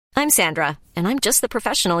I'm Sandra, and I'm just the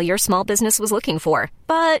professional your small business was looking for.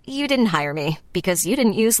 But you didn't hire me because you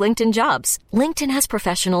didn't use LinkedIn Jobs. LinkedIn has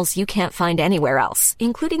professionals you can't find anywhere else,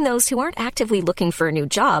 including those who aren't actively looking for a new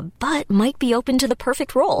job, but might be open to the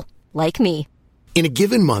perfect role, like me. In a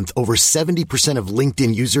given month, over 70% of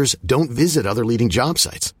LinkedIn users don't visit other leading job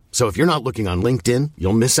sites. So if you're not looking on LinkedIn,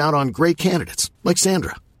 you'll miss out on great candidates like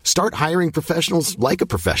Sandra. Start hiring professionals like a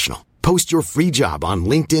professional. Post your free job on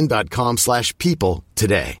linkedin.com/people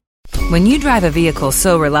today. When you drive a vehicle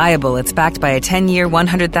so reliable it's backed by a 10-year,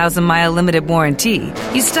 100,000-mile limited warranty,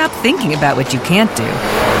 you stop thinking about what you can't do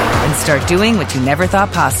and start doing what you never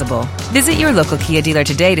thought possible. Visit your local Kia dealer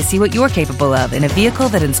today to see what you're capable of in a vehicle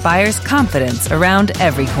that inspires confidence around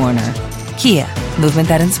every corner. Kia, movement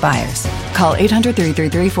that inspires. Call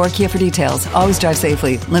 800-333-4KIA for details. Always drive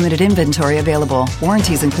safely. Limited inventory available.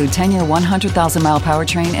 Warranties include 10-year 100,000-mile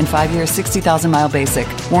powertrain and 5-year 60,000-mile basic.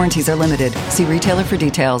 Warranties are limited. See retailer for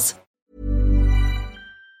details.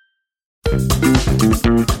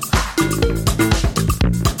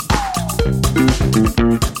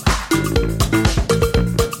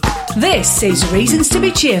 This is Reasons to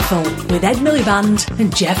be Cheerful with Ed Miliband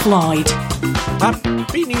and Jeff Lloyd.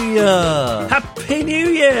 Happy New Year! Happy New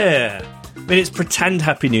Year! I mean, it's pretend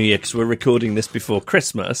Happy New Year because we're recording this before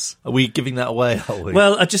Christmas. Are we giving that away, are we?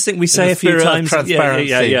 Well, I just think we say a few times. Transparency.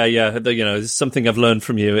 Yeah. You know, it's something I've learned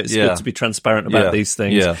from you. It's good to be transparent about these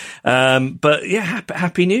things. Yeah. But yeah,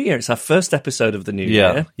 Happy New Year. It's our first episode of the new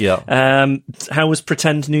year. Yeah. How was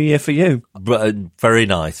pretend New Year for you? Very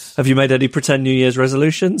nice. Have you made any pretend New Year's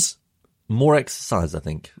resolutions? More exercise, I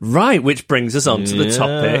think. Right, which brings us on to the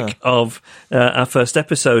topic of our first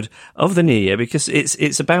episode of the new year, because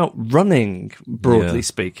it's about running, broadly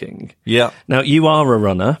speaking. Yeah. Now, you are a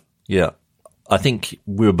runner. Yeah. I think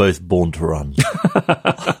we were both born to run.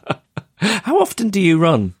 How often do you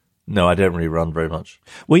run? No, I don't really run very much.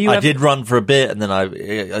 I did run for a bit, and then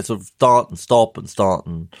I sort of start and stop and start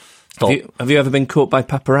and stop. Have you ever been caught by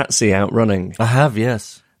paparazzi out running? I have,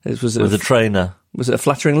 yes. With a trainer. Was it a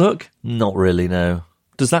flattering look? Not really, no.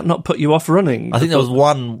 Does that not put you off running? I think there was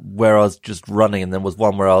one where I was just running, and there was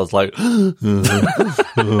one where I was like, if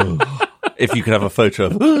you could have a photo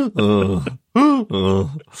of,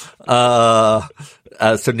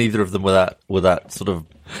 so neither of them were that sort of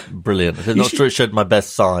brilliant. I'm not sure it showed my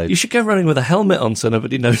best side. You should go running with a helmet on so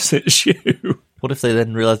nobody knows it's you. What if they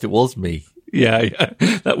then realised it was me? Yeah,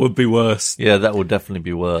 that would be worse. Yeah, that would definitely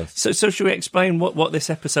be worse. So should we explain what this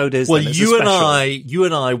episode is? Well, you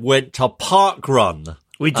and I went to Park Run.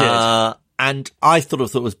 We did. And I thought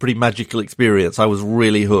it was a pretty magical experience. I was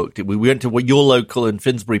really hooked. We went to your local in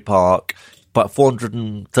Finsbury Park, about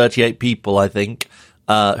 438 people, I think,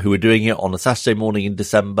 who were doing it on a Saturday morning in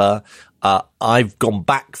December. I've gone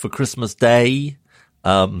back for Christmas Day.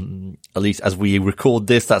 At least as we record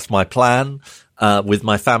this, that's my plan. With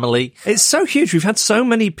my family. It's so huge. We've had so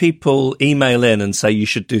many people email in and say you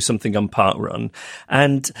should do something on Park Run.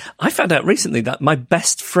 And I found out recently that my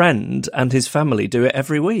best friend and his family do it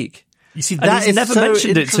every week. You see, that is never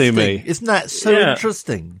mentioned it to me. Isn't that so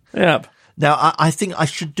interesting? Yeah. Now, I think I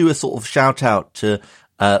should do a sort of shout out to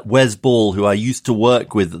Wes Ball, who I used to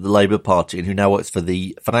work with at the Labour Party and who now works for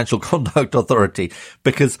the Financial Conduct Authority,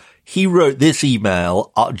 because he wrote this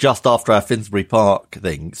email just after our Finsbury Park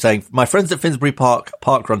thing saying, my friends at Finsbury Park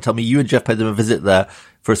Run tell me you and Jeff paid them a visit there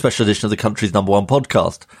for a special edition of the country's #1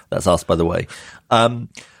 podcast. That's us, by the way. When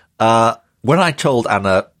I told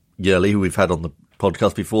Anna Yearley, who we've had on the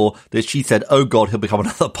podcast before, that she said, oh God, he'll become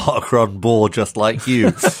another Park Run bore just like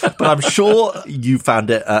you. But I'm sure you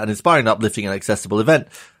found it an inspiring, uplifting and accessible event.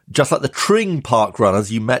 Just like the Tring Park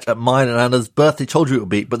Runners you met at mine and Anna's birthday told you it would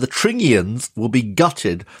be. But the Tringians will be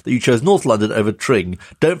gutted that you chose North London over Tring.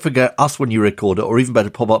 Don't forget us when you record it, or even better,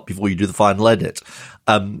 pop up before you do the final edit.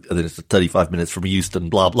 And then it's 35 minutes from Euston,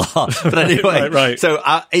 blah, blah. But anyway, right. So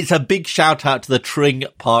it's a big shout out to the Tring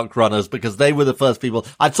Park Runners, because they were the first people.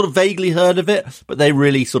 I'd sort of vaguely heard of it, but they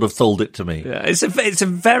really sort of sold it to me. Yeah, it's a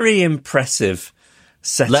very impressive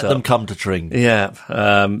setup. Let them come to Tring. Yeah,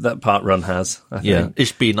 that Park Run has. I think.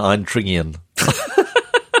 Ich bin ein Tringian.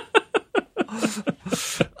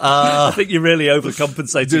 I think you're really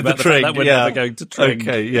overcompensating about the fact that we're never going to Tring.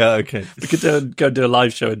 Okay. We could go do a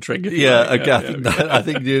live show in Tring. I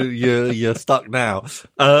think you're stuck now.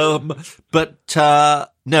 But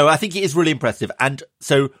no, I think it is really impressive. And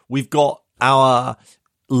so we've got our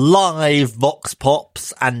live Vox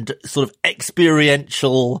Pops and sort of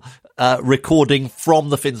experiential recording from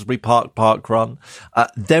the Finsbury Park Run.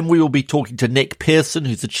 Then we will be talking to Nick Pearson,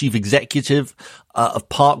 who's the chief executive of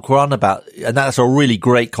Park Run, and that's a really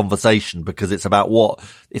great conversation, because it's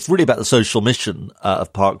really about the social mission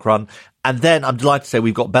of Park Run. And then I'm delighted to say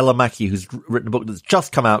we've got Bella Mackie, who's written a book that's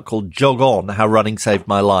just come out called Jog On, How Running Saved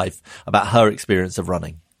My Life, about her experience of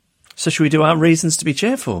running. So should we do our reasons to be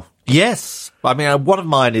cheerful? Yes. I mean, one of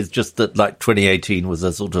mine is just that, like, 2018 was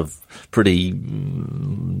a sort of pretty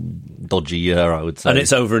dodgy year, I would say. And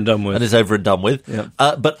it's over and done with. Yeah.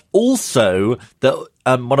 But also that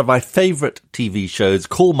one of my favourite TV shows,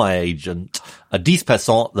 Call My Agent, 10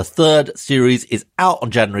 Personnes, the third series is out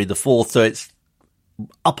on January the 4th, so it's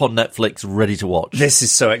up on Netflix, ready to watch. This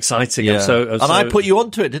is so exciting. Yeah. And I put you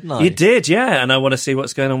onto it, didn't I? You did, yeah. And I want to see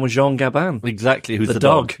what's going on with Jean Gabin. Exactly. Who's the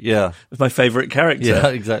dog? Yeah. It's my favourite character. Yeah,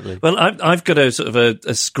 exactly. Well, I've got a sort of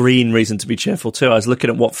a screen reason to be cheerful too. I was looking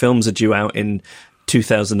at what films are due out in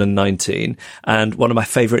 2019, and one of my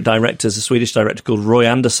favourite directors, a Swedish director called Roy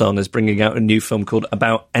Andersson, is bringing out a new film called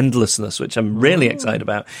About Endlessness, which I'm really excited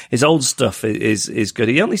about. His old stuff is good.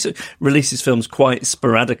 He only releases films quite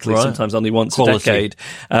sporadically, sometimes only once a decade.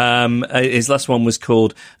 His last one was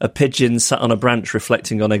called A Pigeon Sat on a Branch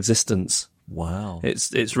Reflecting on Existence. Wow.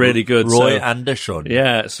 It's really good. Roy Andersson.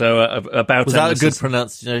 Yeah, so About Was that a good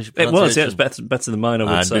pronunciation? It was, yeah, it's better than mine, I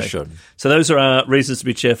would Andersson. say. So those are our reasons to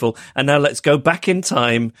be cheerful. And now let's go back in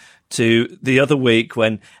time to the other week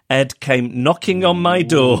when Ed came knocking on my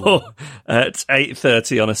door at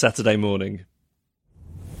 8:30 on a Saturday morning.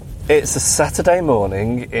 It's a Saturday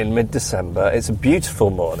morning in mid-December. It's a beautiful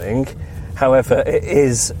morning. However, it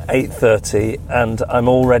is 8:30 and I'm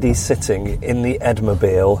already sitting in the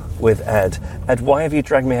Edmobile with Ed. Ed, why have you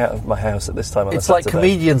dragged me out of my house at this time on a Saturday? It's like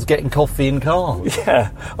comedians getting coffee in cars. Yeah,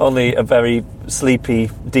 only a very sleepy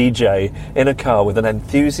DJ in a car with an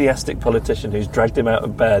enthusiastic politician who's dragged him out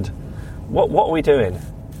of bed. What are we doing?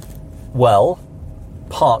 Well,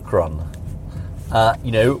 Parkrun.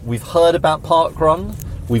 We've heard about Parkrun.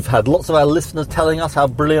 We've had lots of our listeners telling us how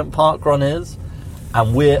brilliant Parkrun is.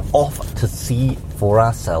 And we're off to see for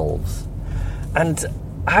ourselves. And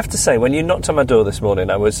I have to say, when you knocked on my door this morning,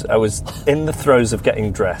 I was in the throes of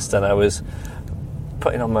getting dressed, and I was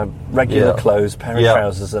putting on my regular clothes, pair of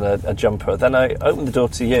trousers and a jumper. Then I opened the door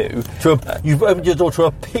to you. You've opened your door to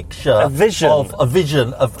a picture, a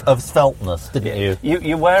vision of sveltness, didn't you?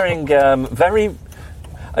 You're wearing very.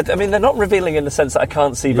 I mean, they're not revealing in the sense that I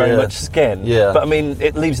can't see very much skin. Yeah. But I mean,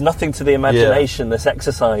 it leaves nothing to the imagination. This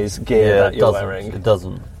exercise gear that you're wearing. It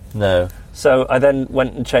doesn't. No. So I then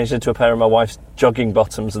went and changed into a pair of my wife's jogging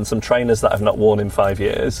bottoms and some trainers that I've not worn in 5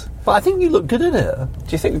 years. But I think you look good in it.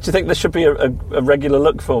 Do you think this should be a regular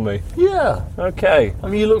look for me? Yeah. Okay. I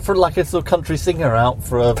mean, you look for like a sort of country singer out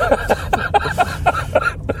for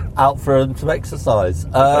some exercise.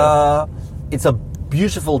 It's a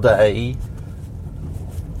beautiful day.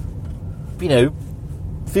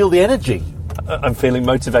 Feel the energy. I'm feeling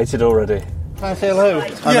motivated already. Can I say hello?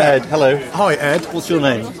 I'm Ed. Hello. Hi, Ed. What's your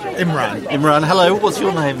name? Imran. Imran. Hello. What's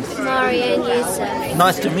your name? Marian Youssef.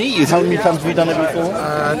 Nice to meet you. How many times have you done it before?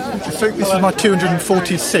 I think this is my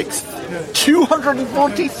 246th.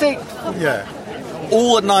 246? Yeah.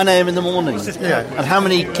 All at 9 a.m. in the morning? Yeah. And how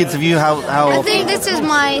many kids have you? How I think this is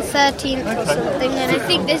my 13th or something, and I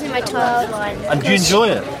think this is my 12th one. And do you enjoy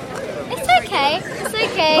it? It's okay.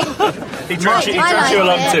 He drags you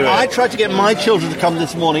along to it. I tried to get my children to come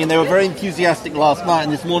this morning, and they were very enthusiastic last night,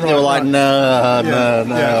 and this morning they were like, no.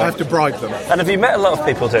 Yeah, I have to bribe them. And have you met a lot of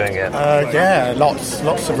people doing it? Yeah, lots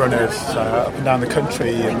of runners up and down the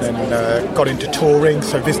country, and then got into touring,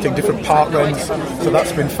 so visiting different park runs, so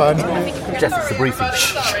that's been fun. Jeff, it's the briefing.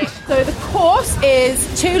 So the course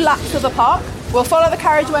is 2 laps of the park. We'll follow the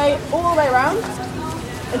carriageway all the way around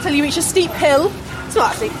until you reach a steep hill. It's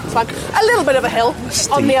not actually, it's like a little bit of a hill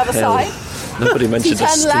on the other side. Nobody mentioned so a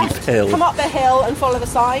steep left, hill. Come up the hill and follow the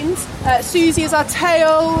signs. Susie is our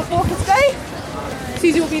tail walker today.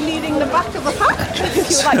 Susie will be leading the back of the pack if you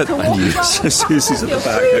would like to walk. So Susie's at the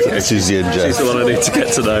back. Okay. Susie and Jeff. She's the one I need to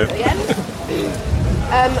get to know.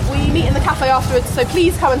 We meet in the cafe afterwards, so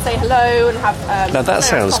please come and say hello and have. Now that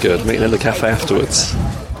sounds good. Meeting in the cafe afterwards.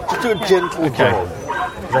 Just do a gentle jog.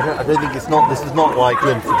 I don't think this is not like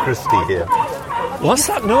Linford Christie here. What's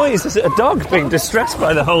that noise? Is it a dog being distressed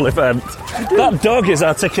by the whole event? That dog is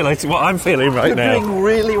articulating what I'm feeling right now. You're doing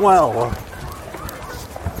really well.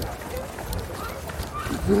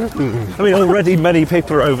 I mean, already many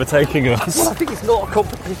people are overtaking us. Well, I think it's not a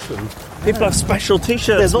competition. People have special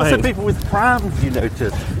T-shirts. There's also made. people with prams, you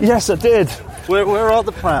noticed. Yes, I did. Where are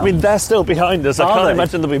the prams? I mean, they're still behind us. I can't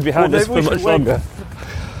imagine they'll be behind us for much longer.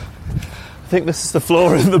 I think this is the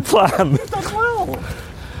floor in the plan. You've done well.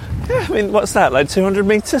 Yeah, I mean, what's that, like 200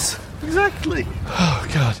 metres? Exactly. Oh,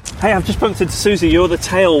 God. Hey, I've just bumped into Susie. You're the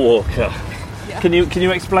tail walker. Yeah. Can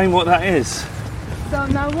you explain what that is? So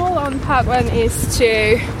my role on Parkrun is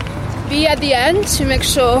to be at the end to make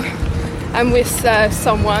sure I'm with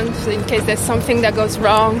someone so in case there's something that goes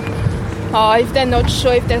wrong, or if they're not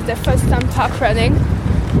sure, if there's their first time park running,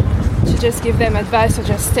 to just give them advice or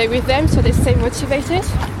just stay with them so they stay motivated.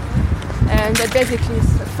 And that basically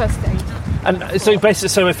is the first aid. And so basically,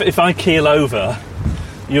 so if I keel over,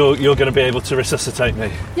 you're going to be able to resuscitate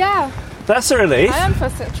me? Yeah. That's a relief. I am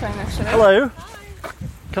first aid trained, actually. Hello.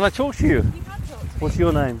 Can I talk to you? You can talk to me. What's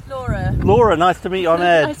your name? Laura. Laura, nice to meet you on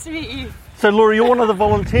Ed. Nice to meet you. So Laura, you're one of the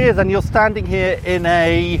volunteers and you're standing here in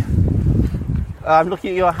a... I'm looking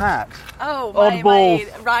at your hat. Oh, my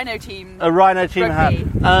Rhino team. A Rhino team rugby.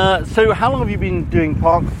 hat. So how long have you been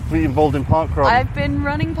involved in parkrun? I've been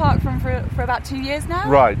running parkrun for about 2 years now.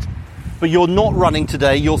 Right. But you're not running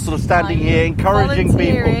today, you're sort of standing here encouraging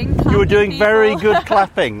people. You were doing very good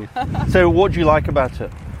clapping. So what do you like about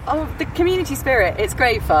it? Oh, the community spirit. It's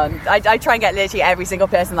great fun. I try and get literally every single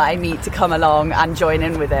person that I meet to come along and join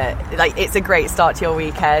in with it. Like, it's a great start to your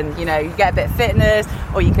weekend. You know, you get a bit of fitness,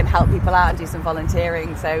 or you can help people out and do some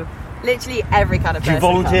volunteering. So literally every kind of person. Do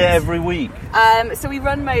you volunteer comes. every week? So we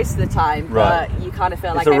run most of the time, right. But you kind of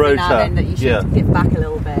feel it's like every now and then that you should give back a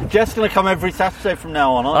little bit. Jeff's going to come every Saturday from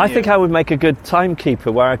now on, aren't you? I think I would make a good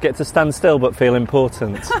timekeeper where I get to stand still but feel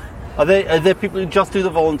important. Are there people who just do the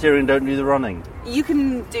volunteering and don't do the running? You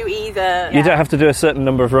can do either. You don't have to do a certain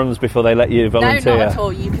number of runs before they let you volunteer. No, not at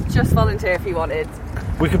all. You could just volunteer if you wanted.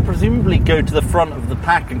 We could presumably go to the front of the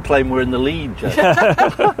pack and claim we're in the lead, Jeff.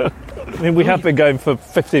 I mean, we have been going for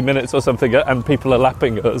 15 minutes or something and people are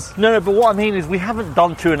lapping us. No, but what I mean is we haven't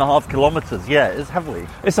done 2.5 kilometres yet, have we?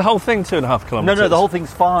 It's the whole thing 2.5 kilometres? No, the whole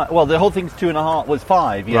thing's 5. Well, the whole thing's 2.5 was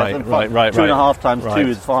 5, yes. Right. 2.5 times 2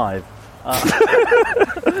 is 5.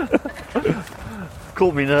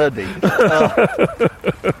 Call me nerdy.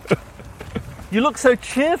 You look so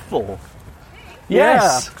cheerful.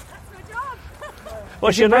 Yes. Yeah.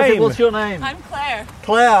 What's your name? What's your name? I'm Claire.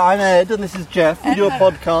 Claire, I'm Ed, and this is Jeff. We do a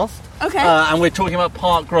podcast. Okay. And we're talking about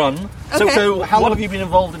parkrun. Okay. So how long have you been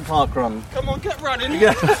involved in parkrun? Come on, get running.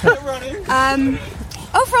 Yeah. Get running.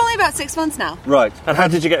 For only about 6 months now. Right. And how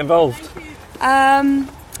did you get involved?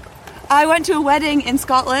 I went to a wedding in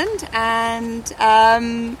Scotland, and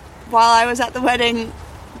while I was at the wedding,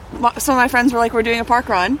 some of my friends were like, we're doing a park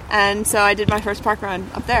run, and so I did my first park run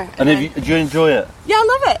up there. And did you enjoy it? Yeah, I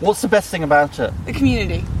love it. What's the best thing about it? The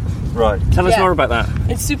community. Right. Tell us more about that.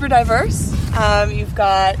 It's super diverse. You've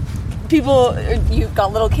got people, you've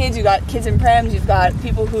got little kids, you've got kids in prems, you've got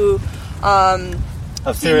people who... have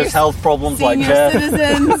serious health problems like Jeff.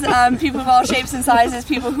 Citizens, people of all shapes and sizes,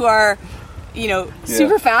 people who are...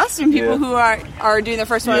 super fast, and people who are doing their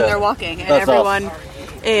first one and they're walking, and that's everyone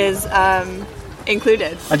is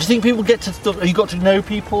included. And do you think people have you got to know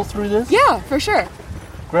people through this? Yeah, for sure.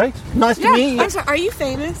 Great. Nice to meet you. I'm sorry, are you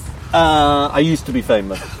famous? I used to be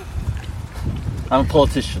famous. I'm a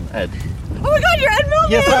politician, Ed. Oh my god, you're Ed Miliband!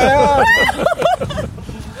 Yes, I am!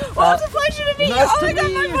 Well, it's a pleasure to meet you. Nice Oh to my god,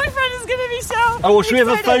 meet my you. boyfriend is going to be so Oh, well, should we have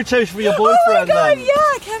a excited. photo for your Oh my boyfriend god, then?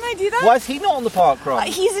 yeah, can I do that? Why is he not on the park run?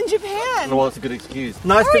 He's in Japan. Well, that's a good excuse.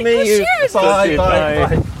 Nice All to right, meet well, you. cheers. Bye, Bye.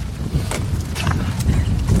 bye.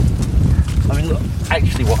 I mean, look,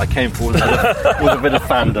 actually what I came for was a bit of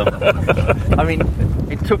fandom. I mean,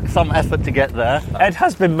 it took some effort to get there. Ed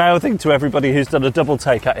has been mouthing to everybody who's done a double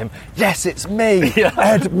take at him, yes, it's me,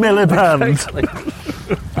 Ed Miliband.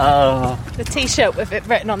 The T-shirt with it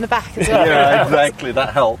written on the back as well. Yeah, exactly.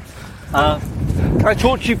 That helps. Can I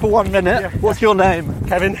talk to you for 1 minute? Yeah. What's your name?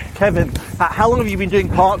 Kevin. Kevin. How long have you been doing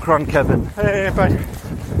parkrun, Kevin? About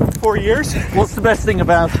 4 years. What's the best thing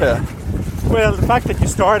about it? Well, the fact that you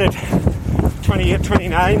started 28,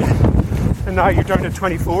 29, and now you're down to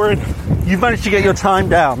 24. And You've managed to get your time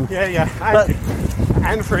down. yeah.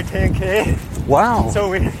 And for a 10k. Wow.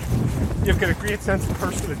 So you've got a great sense of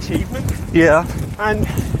personal achievement. Yeah. And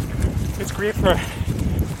it's great for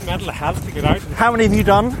mental health to get out. How many have you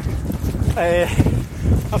done?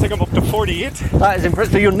 I think I'm up to 48. That is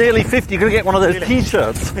impressive. So you're nearly 50. You're going to get one of those Nearly.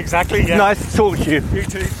 T-shirts. Exactly, yeah. Nice to talk to you. You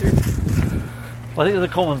too. I think there's a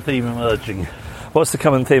common theme emerging. What's the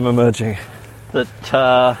common theme emerging?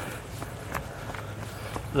 That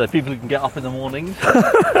people who can get up in the mornings.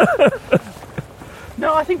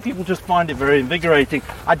 No, I think people just find it very invigorating.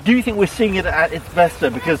 I do think we're seeing it at its best though,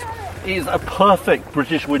 because it is a perfect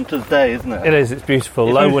British winter's day, isn't it? It is, it's beautiful.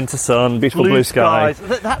 It's Low those winter sun, beautiful blue sky.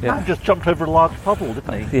 skies. That man just jumped over a large puddle,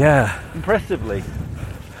 didn't he? Yeah. Impressively. I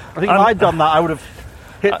think if I'd done that, I would have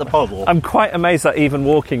hit the puddle. I'm quite amazed that even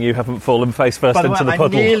walking you haven't fallen face first By the into way, the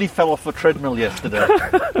puddle. I nearly fell off a treadmill yesterday.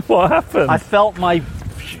 What happened? I felt my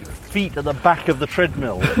feet at the back of the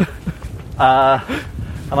treadmill.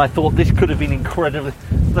 And I thought this could have been incredibly...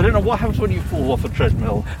 I don't know what happens when you fall off a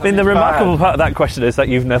treadmill. I mean, the remarkable part of that question is that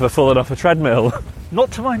you've never fallen off a treadmill.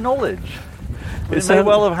 Not to my knowledge. It may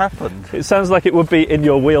well have happened. It sounds like it would be in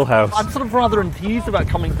your wheelhouse. I'm sort of rather enthused about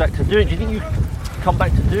coming back to do it. Do you think you come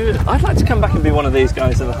back to do it? I'd like to come back and be one of these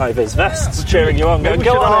guys in the high-vis vests cheering you on.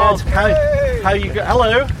 Go on, Ed. How you go?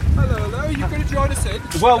 Hello. Hello. You're going to join us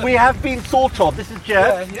in? Well, we have been sort of. This is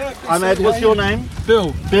Jeff. Yeah. I'm Ed. What's your name?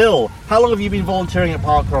 Bill. Bill. How long have you been volunteering at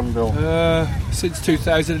Parkrun, Bill? Since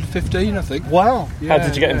 2015, I think. Wow. Yeah, How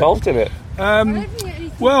did you get involved in it?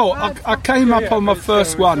 Well, I came up on my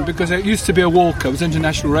first one because it used to be a walker. I was an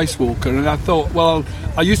international race walker, and I thought, well,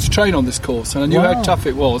 I used to train on this course, and I knew how tough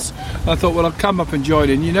it was. I thought, well, I'll come up and join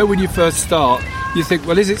in. You know, when you first start, you think,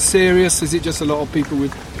 well, is it serious? Is it just a lot of people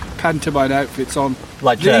with pantomime outfits on?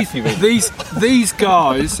 Like Jeff, you mean? These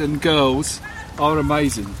guys and girls are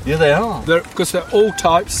amazing. Yeah, they are. Because they're all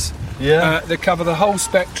types. Yeah. They cover the whole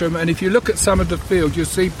spectrum, and if you look at some of the field, you'll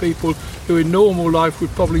see people who in normal life would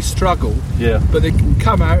probably struggle, but they can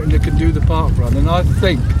come out and they can do the park run. And I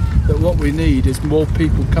think that what we need is more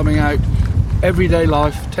people coming out, everyday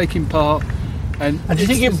life, taking part. And do you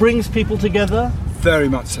think it brings people together? Very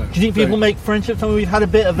much so. Do you think people make friendships? I mean, we've had a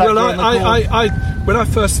bit of that. Well, when I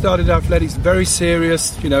first started athletics, very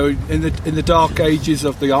serious, you know, in the dark ages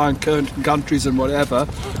of the Iron Curtain countries and whatever.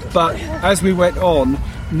 But as we went on,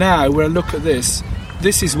 now when I look at this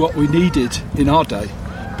is what we needed in our day.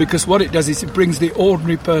 Because what it does is it brings the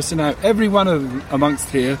ordinary person out. Every one of them amongst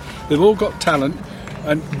here, they've all got talent,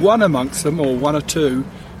 and one amongst them, or one or two,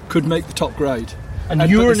 could make the top grade. And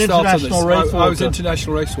you were an international race walker? I was an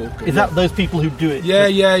international race walker. Is that those people who do it? Yeah.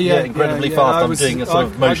 Incredibly fast. I'm doing a sort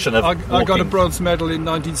of motion of walking. I got a bronze medal in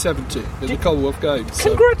 1970 at the Commonwealth Games.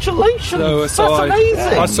 Congratulations! That's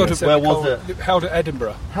amazing. Where was it? Held at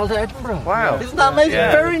Edinburgh. Wow. Isn't that amazing?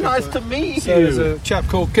 Yeah. Very nice to meet you. So there's a chap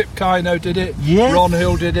called Kip Kino did it. Yes. Ron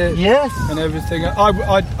Hill did it. Yes. And everything.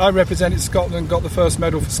 I represented Scotland and got the first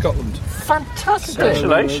medal for Scotland. Fantastic.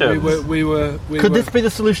 Congratulations. Could this be the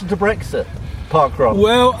solution to Brexit? Parkrun.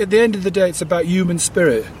 Well, at the end of the day, it's about human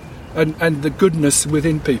spirit and the goodness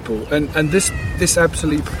within people, and this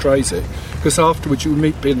absolutely portrays it. Because afterwards, you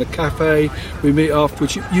meet in the cafe, we meet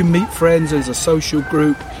afterwards, you meet friends as a social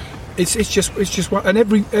group. It's just one, and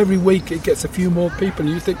every week it gets a few more people,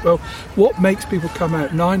 and you think, well, what makes people come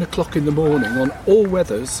out 9 o'clock in the morning on all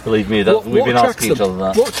weathers? Believe me, we've been asking each other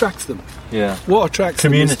that. What attracts them? Yeah. What attracts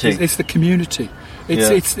community. them? It's the community.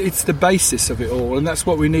 It's the basis of it all, and that's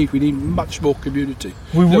what we need. We need much more community.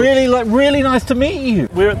 Really nice to meet you.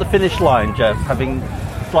 We're at the finish line, Jeff, having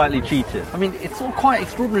slightly cheated. I mean, it's all quite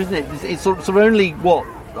extraordinary, isn't it? It's sort of only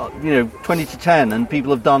 20 to 10, and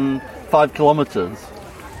people have done 5 kilometres.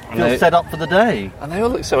 Feel set up for the day, and they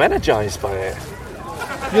all look so energised by it.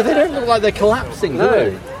 Yeah, they don't look like they're collapsing, do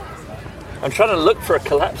they? I'm trying to look for a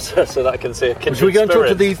collapser so that I can see a kindred Should we go and spirit.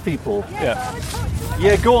 talk to these people?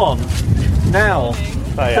 Yeah, go on. Now,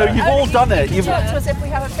 so you've all done it. You've talk to us if we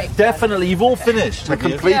have a picture. Definitely, you've all finished.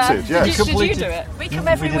 Completed, yes. Did you do it? We come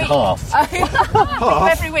every we did week. Half. We come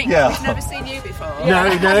every week. Yeah. We've never seen you before. No,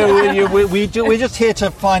 we're just here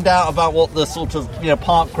to find out about what the sort of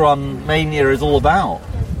parkrun mania is all about.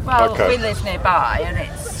 Well, we live nearby, and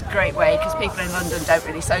it's a great way because people in London don't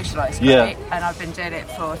really socialise great, and I've been doing it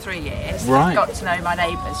for 3 years. Right. I've got to know my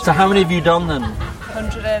neighbours. So how many have you done then?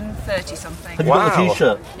 130 something. Have you got the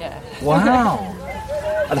t-shirt? Yeah. Wow.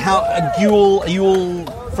 And are you all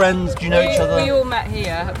friends? Do you know each other? We all met here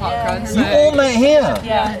at Parkrun. So, you all met here?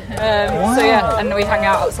 Yeah. Wow. So yeah, and we hang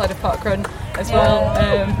out outside of Parkrun as well.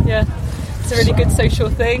 It's a really good social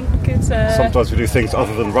thing. Sometimes we do things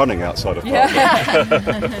other than running outside of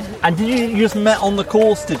Parkrun. And did you just met on the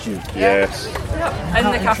course, did you? Yes. And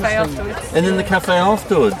in the cafe afterwards. And in the cafe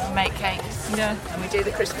afterwards? We make cakes. Yeah. And we do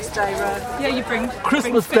the Christmas Day run. Yeah, you bring...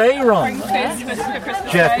 Christmas Day run? Bring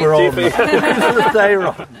Christmas Jeff, Day. we're on. Christmas Day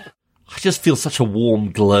run. I just feel such a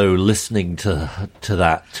warm glow listening to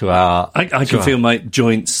that, to our... I can feel my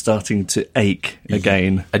joints starting to ache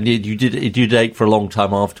again. And you did ache for a long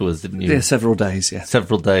time afterwards, didn't you? Yeah, several days, yeah.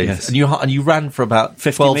 Several days. Yes. And you ran for about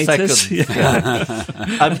 12 seconds.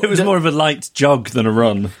 Yeah. It was more of a light jog than a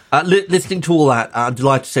run. Listening to all that, I'm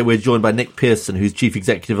delighted to say we're joined by Nick Pearson, who's Chief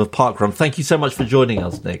Executive of Parkrun. Thank you so much for joining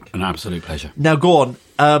us, Nick. An absolute pleasure. Now, go on.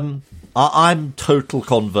 I'm total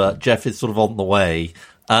convert. Jeff is sort of on the way.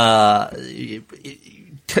 Tell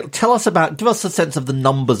us give us a sense of the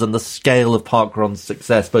numbers and the scale of Parkrun's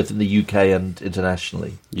success, both in the UK and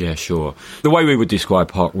internationally. Yeah, sure. The way we would describe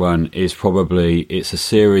Parkrun is probably it's a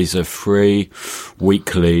series of free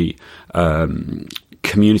weekly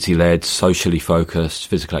community-led, socially focused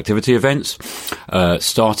physical activity events.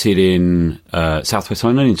 Started in Southwest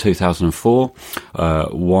London in 2004.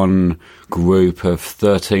 One group of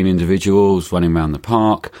 13 individuals running around the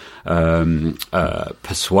park,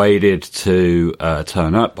 persuaded to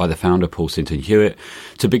turn up by the founder, Paul Sinton-Hewitt.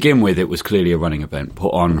 To begin with, it was clearly a running event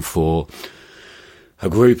put on for a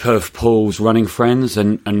group of Paul's running friends,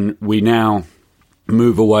 and we now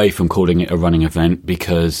move away from calling it a running event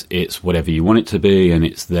because it's whatever you want it to be, and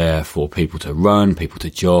it's there for people to run, people to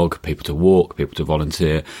jog, people to walk, people to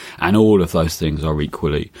volunteer, and all of those things are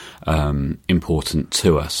equally important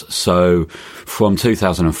to us. So from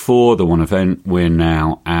 2004, the one event, we're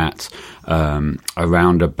now at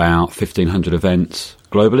around about 1,500 events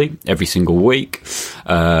globally every single week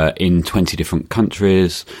in 20 different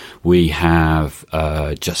countries. We have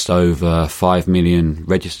just over 5 million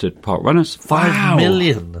registered park runners. 5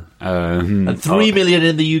 million? And 3 million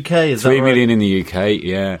in the UK, is that right? 3 million in the UK,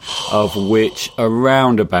 yeah. Of which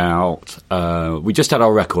around about, we just had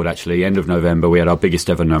our record actually, end of November, we had our biggest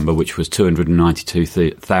ever number, which was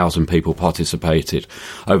 292,000 people participated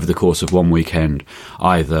over the course of one weekend,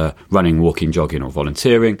 either running, walking, jogging or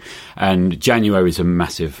volunteering. And January is a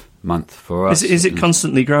massive month for us. Is it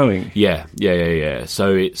constantly growing? Yeah.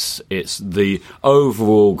 So it's the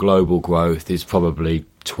overall global growth is probably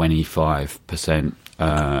 25%.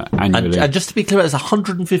 Annually. And just to be clear, it's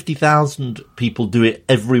 150,000 people do it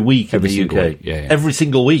every week in the UK. Yeah. Every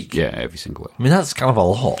single week? Yeah, every single week. I mean, that's kind of a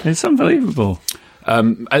lot. It's unbelievable.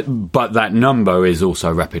 But that number is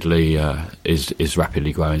also rapidly is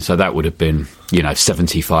rapidly growing. So that would have been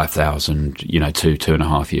 75,000 two and a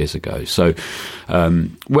half years ago. So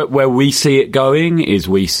where we see it going is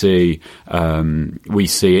we see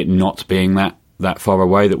it not being that far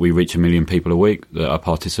away, that we reach 1 million people a week that are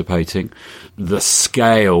participating.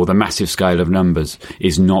 The massive scale of numbers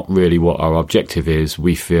is not really what our objective is.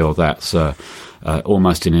 We feel that's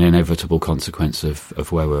almost an inevitable consequence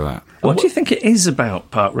of where we're at. What do you think it is about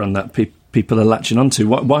Parkrun that people are latching onto?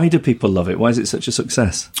 Why do people love it? Why is it such a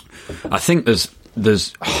success? I think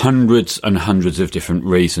there's hundreds and hundreds of different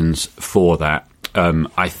reasons for that.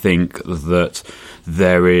 I think that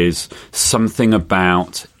there is something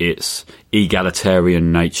about its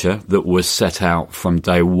egalitarian nature that was set out from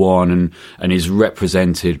day one and is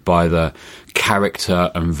represented by the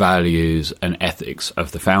character and values and ethics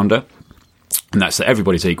of the founder. And that's that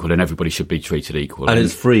everybody's equal and everybody should be treated equal. And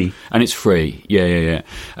it's free. And it's free, yeah.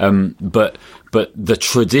 But the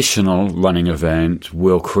traditional running event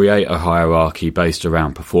will create a hierarchy based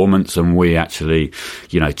around performance, and we actually,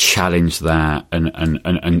 challenge that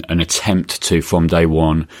and attempt to, from day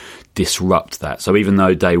one, disrupt that. So even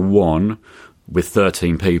though day one, with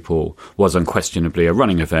 13 people, was unquestionably a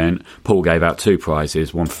running event, Paul gave out 2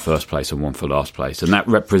 prizes, one for first place and one for last place. And that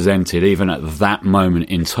represented, even at that moment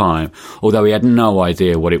in time, although he had no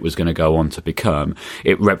idea what it was going to go on to become,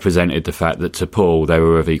 it represented the fact that to Paul, they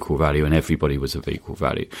were of equal value and everybody was of equal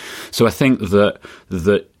value. So I think that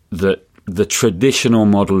the traditional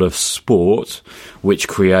model of sport, which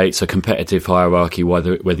creates a competitive hierarchy,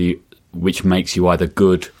 which makes you either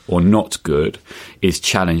good or not good, is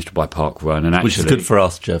challenged by Parkrun, and actually, which is good for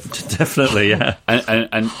us, Jeff. Definitely, yeah.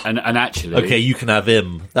 and actually, okay, you can have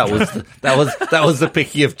him. That was the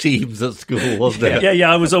picky of teams at school, wasn't it?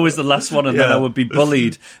 Yeah. I was always the last one, and then I would be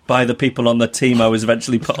bullied by the people on the team I was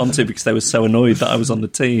eventually put onto because they were so annoyed that I was on the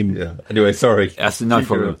team. Yeah. Anyway, sorry. That's no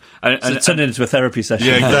problem. So it turned into a therapy session.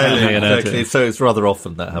 Yeah, exactly. So it's rather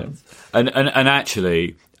often that happens. And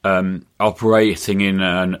actually, operating in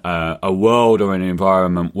a world or an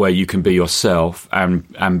environment where you can be yourself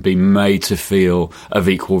and be made to feel of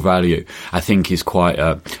equal value, I think is quite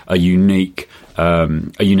a unique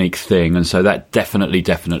thing, and so that definitely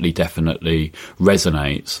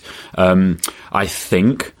resonates. I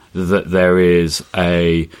think that there is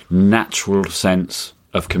a natural sense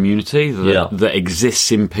of community that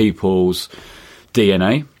exists in people's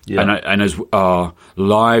DNA. Yeah. And as our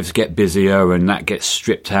lives get busier and that gets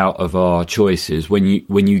stripped out of our choices, when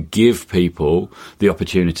you give people the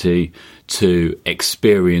opportunity to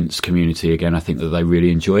experience community again, I think that they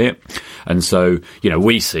really enjoy it. And so,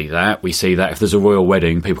 we see that if there's a royal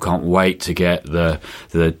wedding, people can't wait to get the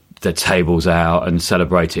tables out and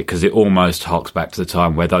celebrate it, because it almost harks back to the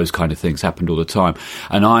time where those kind of things happened all the time.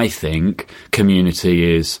 And I think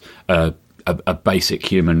community is a basic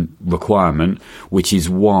human requirement, which is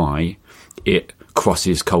why it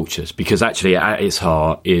crosses cultures, because actually at its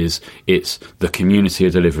heart it's the community are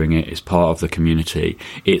delivering it. It's part of the community.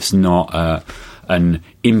 It's not an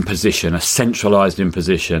imposition, a centralised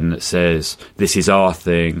imposition that says this is our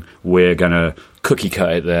thing, we're going to cookie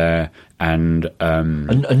cut it there, And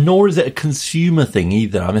nor is it a consumer thing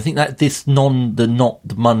either. I mean, I think that this the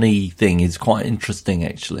money thing is quite interesting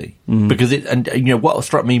actually, because what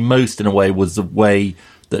struck me most in a way was the way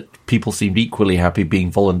that people seemed equally happy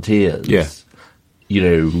being volunteers. Yeah.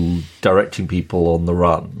 Directing people on the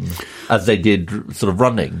run as they did sort of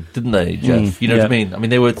running, didn't they, Jeff? What I mean? I mean,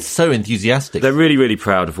 they were so enthusiastic. They're really, really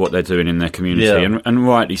proud of what they're doing in their community, and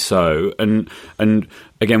rightly so. And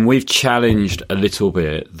again, we've challenged a little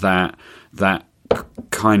bit that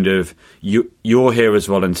kind of you're here as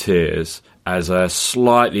volunteers as a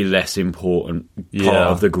slightly less important part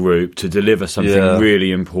of the group to deliver something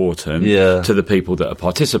really important to the people that are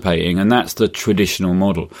participating, and that's the traditional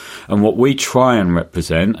model. And what we try and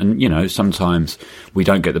represent, and sometimes we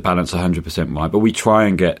don't get the balance 100% right, but we try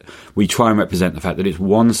and represent the fact that it's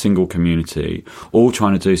one single community, all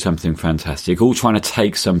trying to do something fantastic, all trying to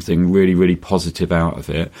take something really, really positive out of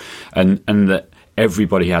it, and that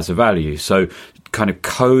everybody has a value. So kind of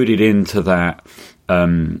coded into that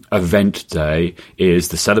event day is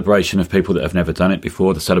the celebration of people that have never done it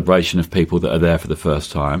before, the celebration of people that are there for the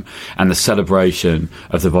first time, and the celebration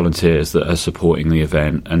of the volunteers that are supporting the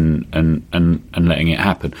event and letting it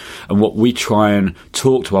happen. And what we try and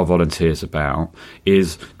talk to our volunteers about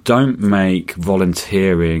is don't make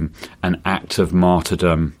volunteering an act of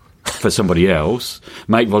martyrdom for somebody else.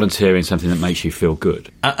 Make volunteering something that makes you feel good.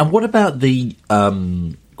 And what about the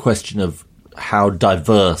question of how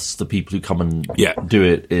diverse the people who come and do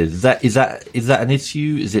it is? Is that an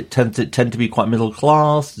issue? Is it tend to be quite middle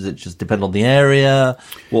class? Does it just depend on the area?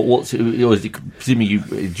 Or is it, presumably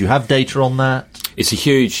do you have data on that? It's a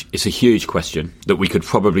huge question that we could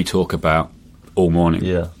probably talk about all morning.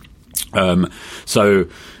 Yeah. So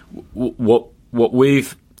what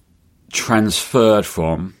we've transferred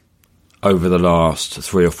from over the last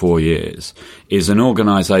 3 or 4 years is an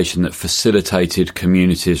organisation that facilitated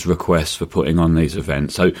communities' requests for putting on these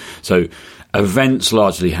events. So events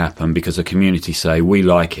largely happen because a community say, we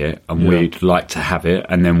like it and we'd like to have it,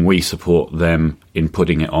 and then we support them in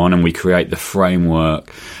putting it on, and we create the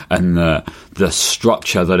framework and the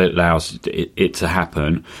structure that it allows it to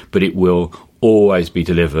happen, but it will always be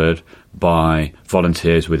delivered by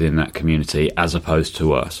volunteers within that community as opposed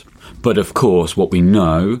to us. But of course, what we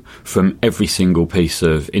know from every single piece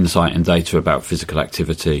of insight and data about physical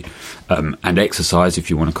activity and exercise, if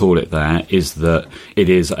you want to call it that, is that it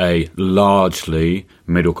is a largely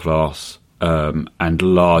middle class and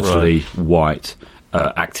largely white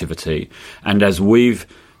activity. And as we've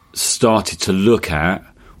started to look at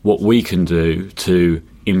what we can do to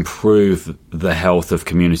improve the health of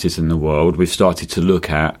communities in the world, we've started to look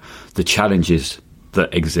at the challenges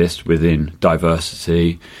that exist within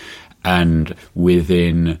diversity and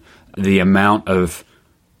within the amount of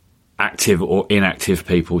active or inactive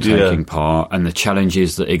people taking part, and the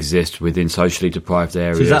challenges that exist within socially deprived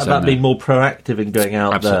areas. So is that about being more proactive in going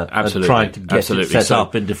out there and trying to get it set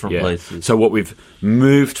up in different places? So what we've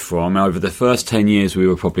moved from, over the first 10 years, we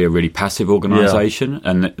were probably a really passive organisation,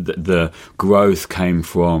 and the growth came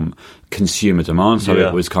from consumer demand. So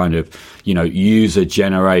it was kind of,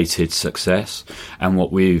 user-generated success. And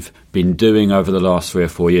what we've been doing over the last 3 or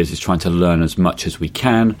 4 years is trying to learn as much as we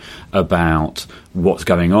can about what's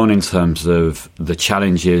going on in terms of the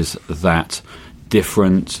challenges that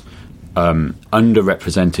different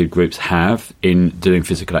underrepresented groups have in doing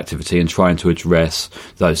physical activity and trying to address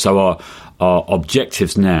those. So our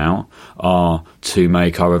objectives now are to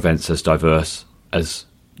make our events as diverse as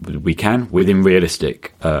we can within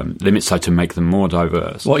realistic limits, so to make them more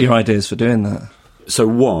diverse. What are your ideas for doing that? So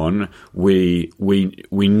one, we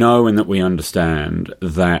know and that we understand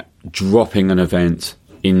that dropping an event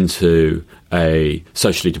into a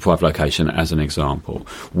socially deprived location, as an example,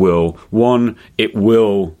 will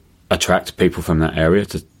attract people from that area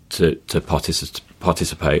to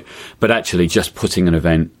participate, but actually just putting an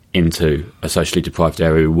event into a socially deprived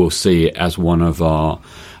area, we'll see it as one of our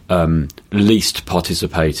least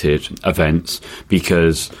participated events,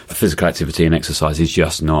 because physical activity and exercise is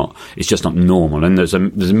just not normal, and there's a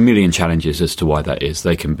million challenges as to why that is.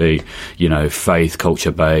 They can be faith,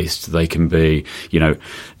 culture based, they can be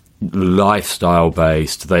lifestyle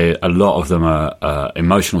based, a lot of them are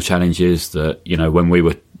emotional challenges that when we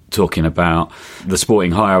were talking about the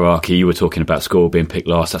sporting hierarchy, you were talking about school being picked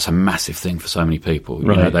last. That's a massive thing for so many people.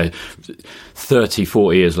 They 30,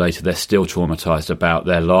 40 years later, they're still traumatised about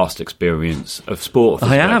their last experience of sport.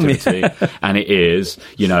 Activity. And it is,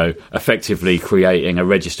 effectively creating a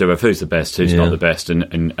register of who's the best, who's not the best,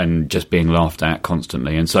 and just being laughed at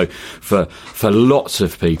constantly. And so for lots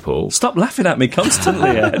of people... Stop laughing at me constantly,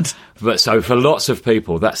 Ed. But so for lots of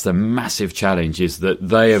people, that's the massive challenge, is that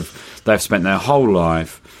they've spent their whole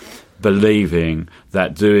life believing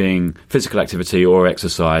that doing physical activity or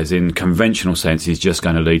exercise in conventional sense is just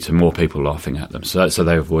going to lead to more people laughing at them. So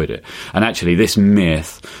they avoid it. And actually, this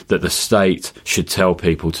myth that the state should tell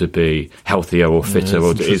people to be healthier or fitter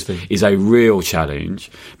is a real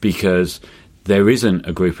challenge, because there isn't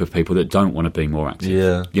a group of people that don't want to be more active.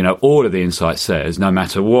 Yeah. You know, all of the insight says, no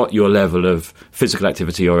matter what your level of physical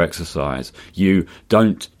activity or exercise, you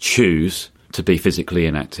don't choose to be physically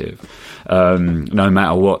inactive, no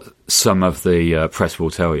matter what some of the press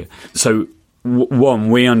will tell you. So,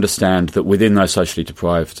 one, we understand that within those socially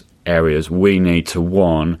deprived areas, we need to,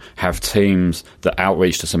 one, have teams that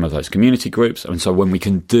outreach to some of those community groups. And so when we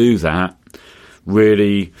can do that,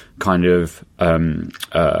 really kind of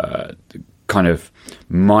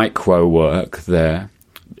micro work there,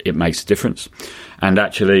 it makes a difference. And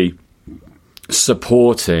actually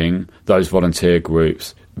supporting those volunteer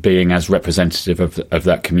groups being as representative of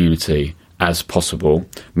that community as possible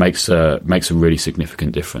makes a really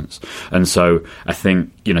significant difference. And so I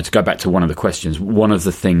think, you know, to go back to one of the questions, one of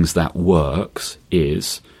the things that works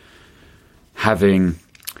is having,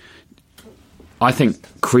 I think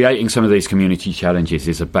creating some of these community challenges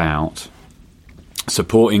is about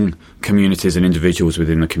supporting communities and individuals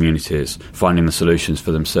within the communities finding the solutions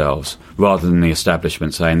for themselves, rather than the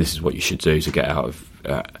establishment saying this is what you should do to get out of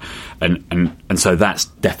and so that's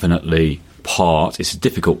definitely part. It's a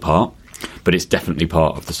difficult part, but it's definitely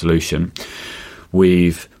part of the solution.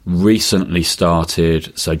 We've recently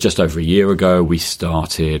started, so just over a year ago, we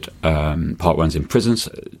started park runs in prisons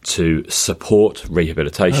to support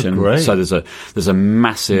rehabilitation. Oh, great. So there's a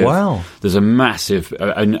massive,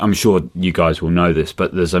 and I'm sure you guys will know this,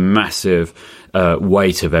 but there's a massive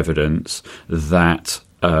weight of evidence that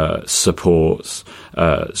supports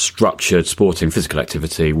structured sporting physical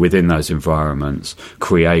activity within those environments,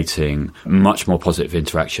 creating much more positive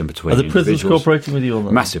interaction between individuals. Are the prisons cooperating with you on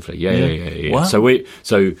that? Massively, yeah. Wow. So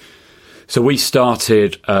we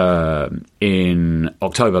started in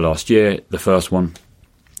October last year, the first one.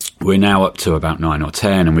 We're now up to about 9 or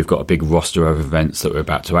 10, and we've got a big roster of events that we're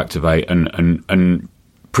about to activate, and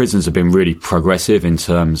prisons have been really progressive in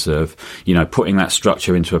terms of, you know, putting that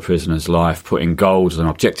structure into a prisoner's life, putting goals and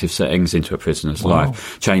objective settings into a prisoner's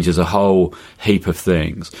life, changes a whole heap of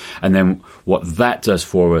things. And then what that does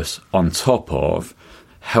for us, on top of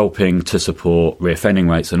helping to support reoffending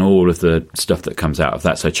rates and all of the stuff that comes out of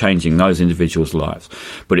that, so changing those individuals' lives,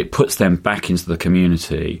 but it puts them back into the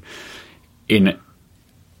community in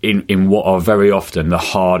what are very often the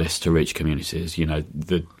hardest to reach communities, you know,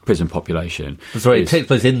 the prison population. Sorry, it takes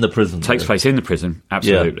place in the prison. Takes place in the prison,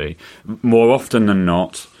 absolutely. Yeah. More often than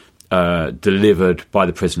not, delivered by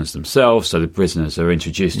the prisoners themselves, so the prisoners are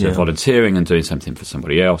introduced to volunteering and doing something for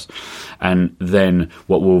somebody else. And then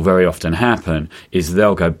what will very often happen is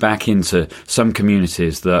they'll go back into some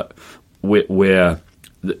communities that that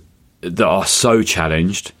are so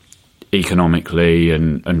challenged economically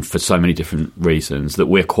and for so many different reasons that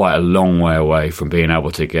we're quite a long way away from being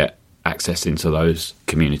able to get access into those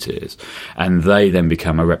communities, and they then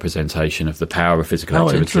become a representation of the power of physical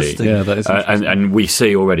activity. Interesting. Yeah, that is interesting. And we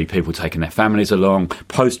see already people taking their families along,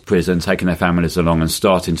 post-prison taking their families along and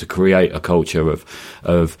starting to create a culture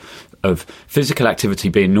of physical activity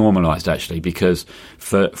being normalised, actually, because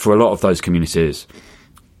for a lot of those communities,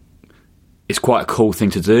 it's quite a cool thing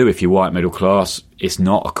to do. If you're white middle class, it's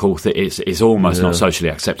not a cool thing. It's almost not socially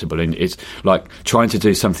acceptable. And it's like trying to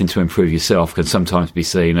do something to improve yourself can sometimes be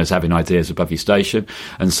seen as having ideas above your station.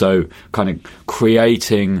 And so kind of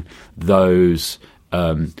creating those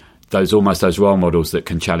role models that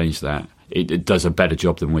can challenge that, it does a better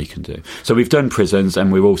job than we can do. So we've done prisons,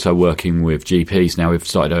 and we're also working with GPs. Now we've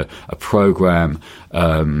started a programme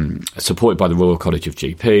supported by the Royal College of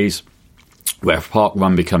GPs, where a park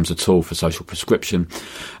run becomes a tool for social prescription.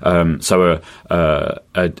 So a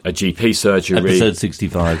GP surgery... Episode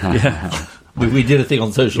 65. Yeah. We did a thing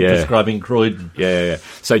on social prescribing Croydon. Yeah.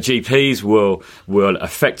 So GPs will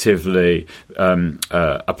effectively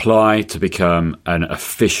apply to become an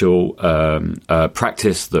official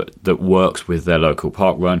practice that works with their local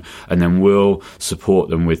park run, and then we'll support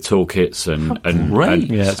them with toolkits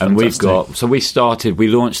we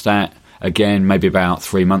launched that again maybe about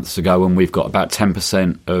 3 months ago, and we've got about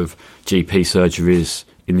 10% of GP surgeries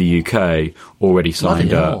in the UK already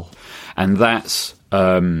signed up. And that's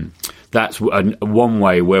one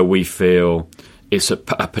way where we feel it's a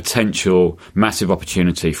potential massive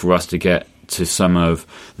opportunity for us to get to some of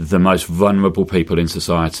the most vulnerable people in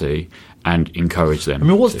society and encourage them. I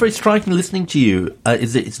mean, what's very striking listening to you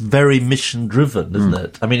is that it's very mission-driven, isn't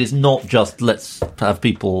it? I mean, it's not just let's have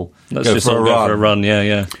people go for a run.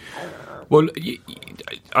 Yeah. Well,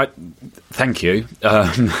 Thank you.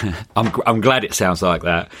 I'm glad it sounds like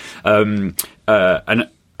that. And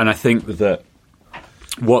I think that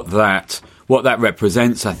what that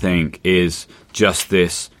represents, I think, is just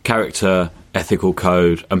this character, ethical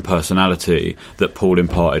code and personality that Paul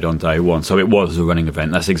imparted on day one. So it was a running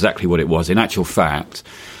event. That's exactly what it was. In actual fact,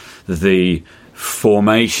 the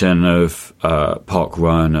formation of Park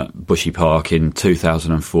Run at Bushy Park in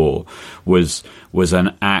 2004 was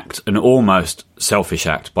an almost selfish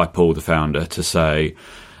act by Paul, the founder, to say,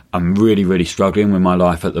 I'm really, really struggling with my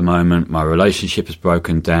life at the moment. My relationship has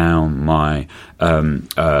broken down.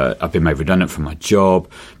 I've been made redundant from my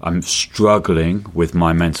job. I'm struggling with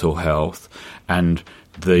my mental health. And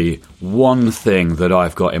the one thing that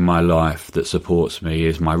I've got in my life that supports me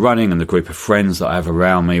is my running and the group of friends that I have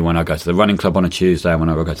around me when I go to the running club on a Tuesday and when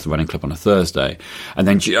I go to the running club on a Thursday. And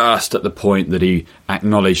then just at the point that he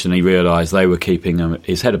acknowledged and he realised they were keeping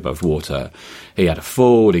his head above water, he had a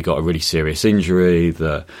fall, he got a really serious injury.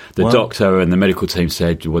 The doctor and the medical team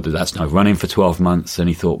said, well, that's no running for 12 months. And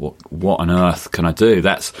he thought, what on earth can I do?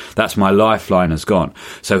 That's my lifeline has gone.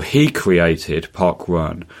 So he created Park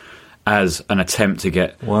Run as an attempt to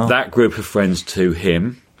get that group of friends to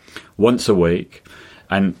him once a week.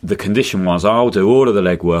 And the condition was, I'll do all of the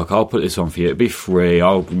legwork, I'll put this on for you, it'll be free,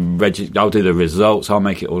 I'll do the results, I'll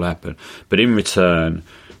make it all happen. But in return,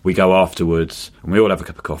 we go afterwards and we all have a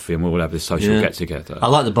cup of coffee and we all have this social get-together. I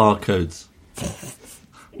like the barcodes.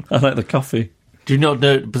 I like the coffee. Do you not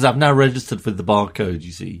know? Because I've now registered for the barcode,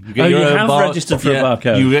 you see. You have registered for a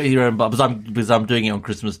barcode? You get your own barcode. Because I'm doing it on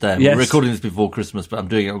Christmas Day. Yes. We're recording this before Christmas, but I'm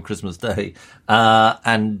doing it on Christmas Day.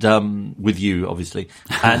 And with you, obviously.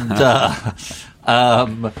 And I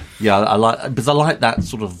like that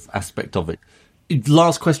sort of aspect of it.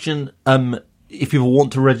 Last question. If people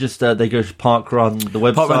want to register, they go to Parkrun, the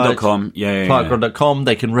website. Parkrun.com, Parkrun.com.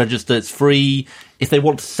 They can register. It's free. If they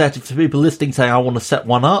want to set it, for people listening saying, I want to set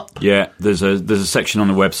one up. Yeah, there's a section on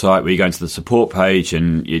the website where you go into the support page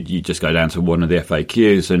and you just go down to one of the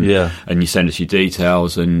FAQs and you send us your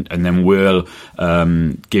details and then we'll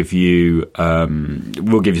give you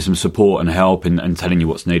some support and help and telling you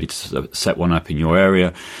what's needed to set one up in your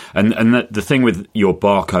area. And the thing with your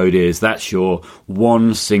barcode is that's your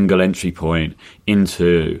one single entry point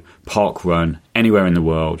into Park Run anywhere in the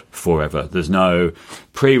world forever. There's no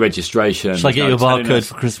pre-registration. Shall I get your barcode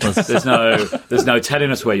for Christmas? There's no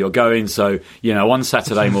telling us where you're going. So, on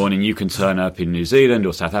Saturday morning you can turn up in New Zealand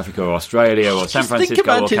or South Africa or Australia or San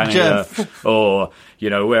Francisco or Canada or,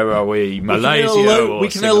 where are we? Malaysia we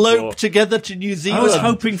can elope together to New Zealand. I was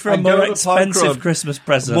hoping for a more expensive Christmas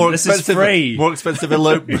present. This is free. More expensive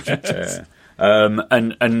elopement. Yeah.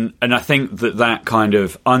 And I think that kind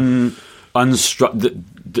of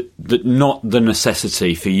not the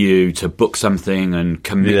necessity for you to book something and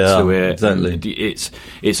commit to it. Exactly.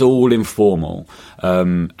 It's all informal.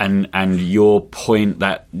 And your point,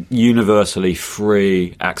 that universally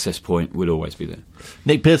free access point, will always be there.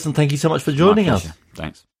 Nick Pearson, thank you so much for joining us.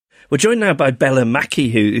 Thanks. We're joined now by Bella Mackie,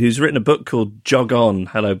 who's written a book called Jog On.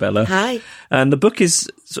 Hello, Bella. Hi. And the book is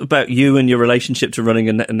about you and your relationship to running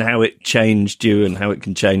and how it changed you and how it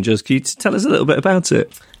can change us. Can you tell us a little bit about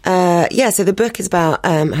it? So the book is about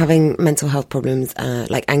having mental health problems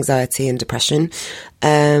like anxiety and depression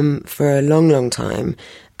for a long, long time.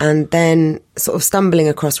 And then sort of stumbling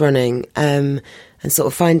across running and sort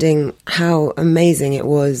of finding how amazing it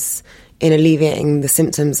was in alleviating the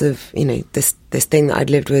symptoms of, this thing that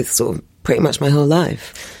I'd lived with sort of pretty much my whole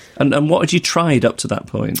life. And what had you tried up to that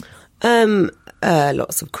point?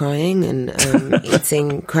 Lots of crying and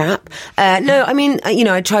eating crap.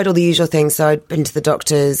 I tried all the usual things. So I'd been to the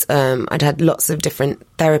doctors. I'd had lots of different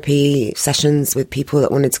therapy sessions with people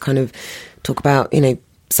that wanted to kind of talk about,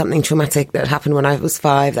 something traumatic that happened when I was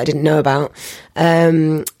 5 that I didn't know about.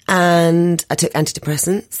 And I took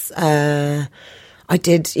antidepressants. I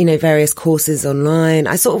did, various courses online.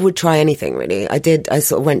 I sort of would try anything, really. I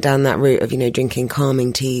sort of went down that route of, drinking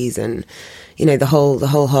calming teas and, the whole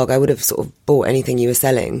hog. I would have sort of bought anything you were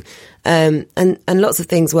selling. And lots of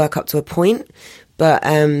things work up to a point. But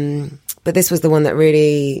this was the one that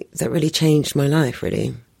really changed my life,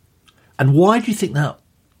 really. And why do you think that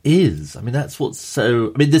is? I mean, that's what's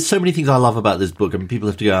so... I mean, there's so many things I love about this book. I mean, people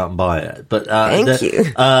have to go out and buy it. But Thank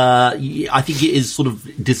you. I think it is sort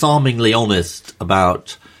of disarmingly honest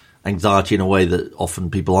about anxiety in a way that often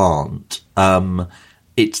people aren't.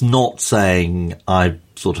 It's not saying I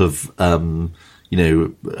sort of...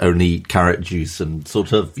 only eat carrot juice and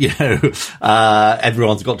sort of,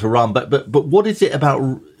 everyone's got to run. But what is it about?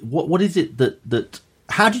 What is it that?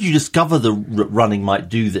 How did you discover the running might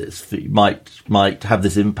do this? Might have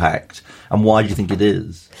this impact, and why do you think it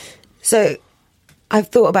is? So, I've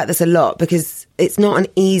thought about this a lot because it's not an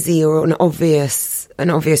easy or an obvious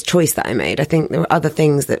choice that I made. I think there are other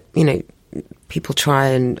things that, you know, people try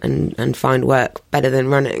and find work better than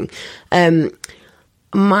running. And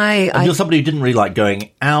you're somebody who didn't really like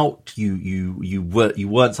going out. You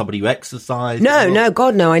weren't somebody who exercised. No,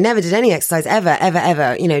 God, no. I never did any exercise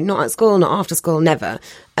ever. You know, not at school, not after school, never.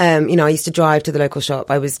 You know, I used to drive to the local shop.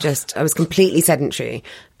 I was completely sedentary.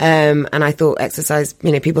 And I thought exercise,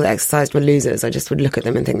 you know, people that exercised were losers. I just would look at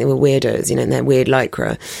them and think they were weirdos, you know, in their weird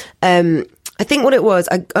lycra. I think what it was,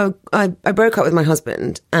 I broke up with my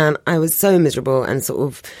husband and I was so miserable and sort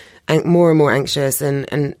of more and more anxious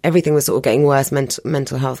and everything was sort of getting worse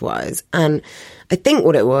mental health wise. And I think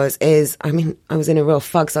what it was is, I mean, I was in a real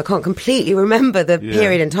fug, so I can't completely remember the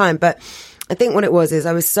period in time, but I think what it was is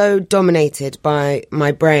I was so dominated by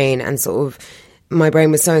my brain and sort of my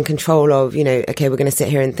brain was so in control of, you know, okay, we're going to sit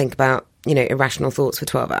here and think about, you know, irrational thoughts for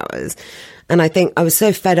 12 hours. And I think I was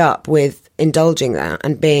so fed up with indulging that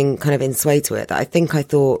and being kind of enswayed to it that I think I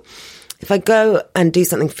thought, if I go and do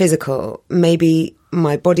something physical, maybe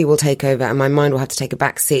my body will take over and my mind will have to take a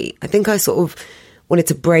back seat. I think I sort of wanted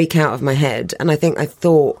to break out of my head. And I think I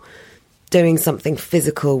thought doing something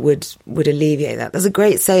physical would alleviate that. There's a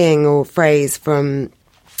great saying or phrase from,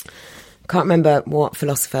 can't remember what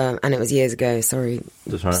philosopher, and it was years ago. Sorry,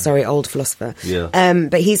 old philosopher. Yeah.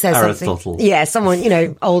 But he says Aristotle. something. Yeah, someone, you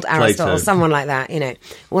know, old Aristotle, someone like that. You know,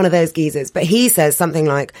 one of those geezers. But he says something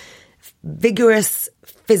like, vigorous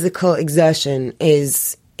physical exertion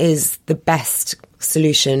is the best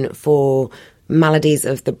solution for maladies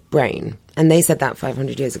of the brain. And they said that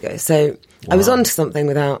 500 years ago. So I was onto something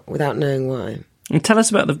without knowing why. And tell us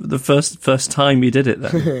about the first time you did it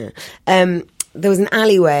then. There was an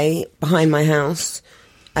alleyway behind my house,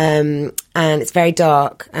 and it's very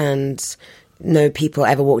dark, and no people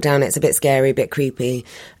ever walk down it. It's a bit scary, a bit creepy.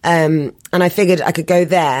 And I figured I could go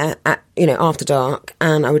there at, you know, after dark,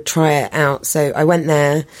 and I would try it out. So I went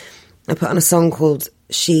there. I put on a song called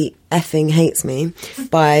She Effing Hates Me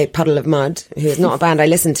by Puddle of Mud, who is not a band I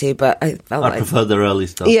listen to, but I felt I prefer their early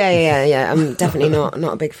stuff. Yeah. I'm definitely not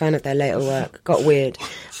a big fan of their later work. Got weird.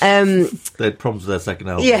 They had problems with their second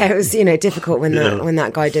album. Yeah, it was, you know, difficult when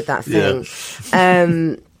that guy did that thing.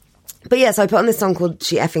 Yeah. But yeah, so I put on this song called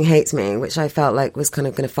She Effing Hates Me, which I felt like was kind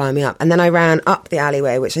of going to fire me up. And then I ran up the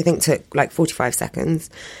alleyway, which I think took like 45 seconds.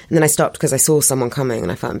 And then I stopped because I saw someone coming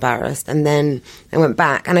and I felt embarrassed. And then I went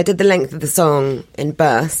back and I did the length of the song in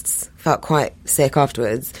bursts, felt quite sick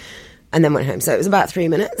afterwards, and then went home. So it was about 3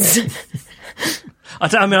 minutes. I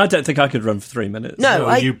don't think I could run for 3 minutes. No,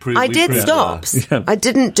 I did stop. Yeah. I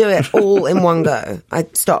didn't do it all in one go. I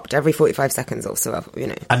stopped every 45 seconds or so, you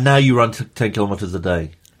know. And now you run 10 kilometres a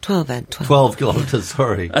day? 12 kilometres,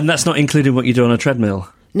 sorry. And that's not including what you do on a treadmill?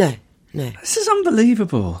 No. This is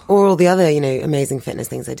unbelievable. Or all the other, you know, amazing fitness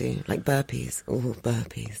things I do, like burpees. Oh,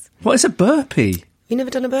 burpees. What is a burpee? You've never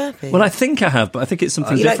done a burpee? Well, I think I have, but I think it's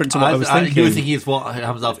something different to what I was thinking. You were thinking it's what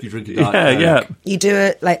happens after you drink a Diet Coke. Yeah. You do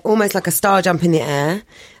it like almost like a star jump in the air,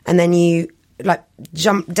 and then you like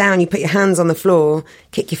jump down, you put your hands on the floor,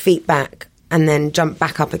 kick your feet back, and then jump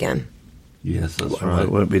back up again. Yes, that's right. I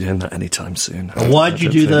won't be doing that anytime soon. And why did you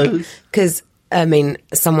do those? Because, I mean,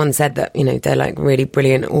 someone said that, you know, they're like really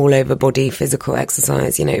brilliant all over body physical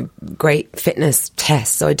exercise, you know, great fitness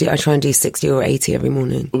tests. So I try and do 60 or 80 every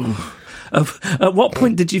morning. At what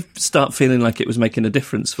point did you start feeling like it was making a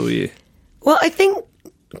difference for you? Well, I think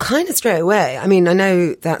kind of straight away. I mean, I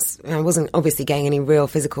know I wasn't obviously getting any real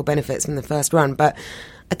physical benefits from the first run, but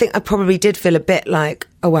I think I probably did feel a bit like,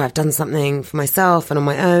 oh, well, I've done something for myself and on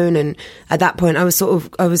my own. And at that point, I was sort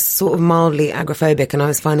of mildly agoraphobic, and I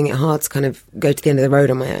was finding it hard to kind of go to the end of the road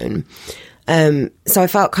on my own. So I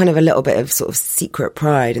felt kind of a little bit of sort of secret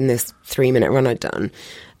pride in this 3-minute run I'd done.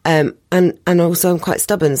 And also I'm quite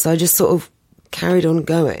stubborn, so I just sort of carried on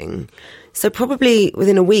going. So probably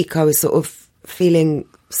within a week, I was sort of feeling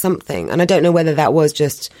something, and I don't know whether that was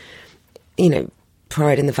just, you know,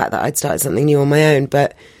 pride in the fact that I'd started something new on my own,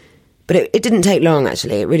 but it didn't take long,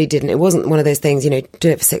 actually. It really didn't. It wasn't one of those things, you know, do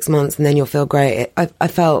it for 6 months and then you'll feel great. I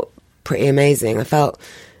felt pretty amazing.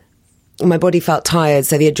 My body felt tired,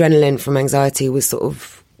 so the adrenaline from anxiety was sort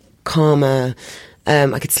of calmer.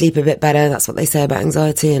 I could sleep a bit better. That's what they say about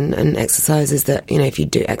anxiety and exercise, is that, you know, if you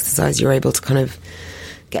do exercise, you're able to kind of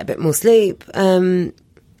get a bit more sleep.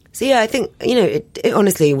 So yeah, I think, you know, it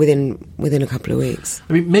honestly within a couple of weeks.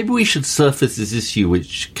 I mean, maybe we should surface this issue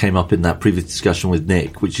which came up in that previous discussion with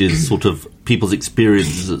Nick, which is sort of people's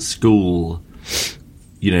experiences at school,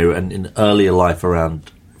 you know, and in earlier life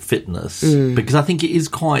around fitness, because I think it is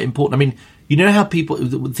quite important. I mean, you know how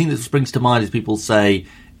the thing that springs to mind is people say,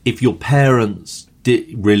 if your parents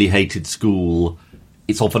really hated school,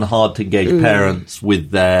 it's often hard to engage parents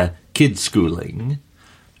with their kids' schooling.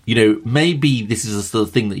 Maybe this is a sort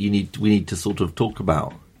of thing that we need to sort of talk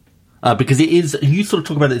about. Because it is, and you sort of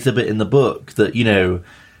talk about it a bit in the book, that,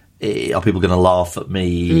 are people going to laugh at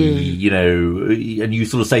me? And you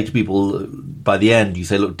sort of say to people by the end, you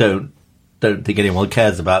say, look, don't think anyone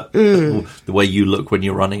cares about the way you look when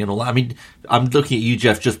you're running and all that. I mean, I'm looking at you,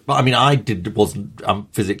 Jeff, I'm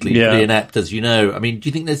physically pretty inept, as you know. I mean, do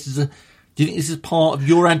you think this is part of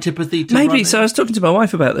your antipathy to maybe running? So I was talking to my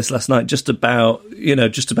wife about this last night, just about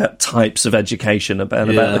types of education, about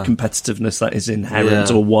the competitiveness that is inherent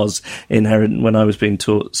or was inherent when I was being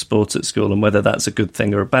taught sport at school, and whether that's a good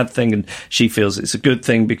thing or a bad thing. And she feels it's a good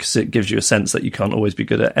thing because it gives you a sense that you can't always be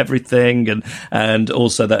good at everything, and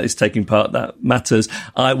also that is taking part that matters.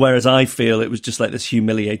 Whereas I feel it was just like this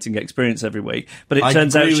humiliating experience every week. But it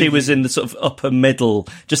turns out she was in the sort of upper middle,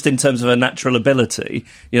 just in terms of her natural ability.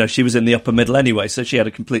 She was in the upper middle anyway, so she had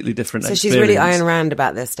a completely different experience. So she's really Ayn Rand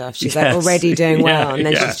about this stuff. She's like already doing well, and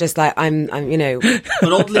then she's just like, I'm.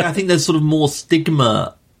 But oddly, I think there's sort of more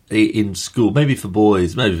stigma in school, maybe for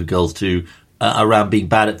boys, maybe for girls too, around being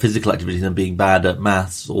bad at physical activity than being bad at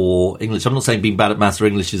maths or English. I'm not saying being bad at maths or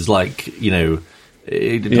English is like,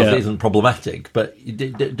 it isn't problematic, but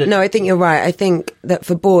no, I think you're right. I think that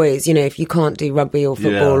for boys, if you can't do rugby or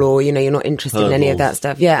football or you're not interested in any of that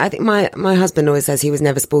stuff. I think my husband always says he was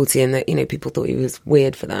never sporty and that people thought he was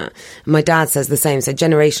weird for that. And my dad says the same. So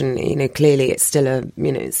generation, clearly it's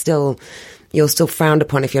still you're still frowned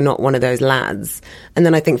upon if you're not one of those lads. And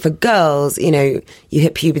then I think for girls, you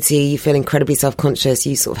hit puberty, you feel incredibly self-conscious,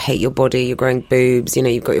 you sort of hate your body, you're growing boobs,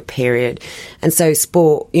 you've got your period. And so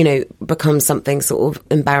sport, becomes something sort of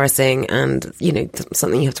embarrassing and,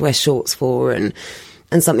 something you have to wear shorts for and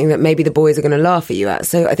something that maybe the boys are going to laugh at you at.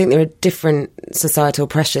 So I think there are different societal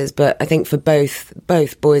pressures, but I think for both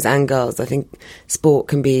boys and girls, I think sport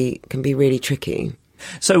can be really tricky.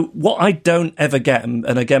 So what I don't ever get, and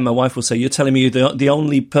again, my wife will say, you're telling me you're the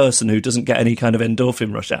only person who doesn't get any kind of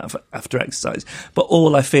endorphin rush out after exercise, but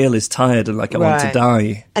all I feel is tired and like I want to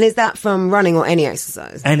die. And is that from running or any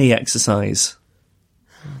exercise? Any exercise.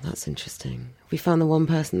 Oh, that's interesting. We found the one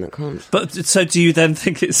person that can't. But so do you then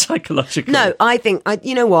think it's psychological? No, I think,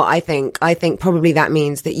 you know what, I think probably that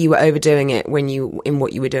means that you were overdoing it in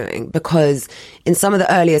what you were doing, because in some of the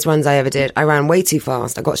earliest runs I ever did, I ran way too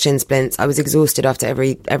fast. I got shin splints. I was exhausted after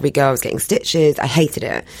every go. I was getting stitches. I hated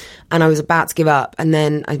it. And I was about to give up. And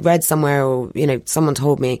then I read somewhere or, someone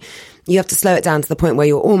told me, you have to slow it down to the point where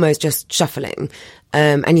you're almost just shuffling.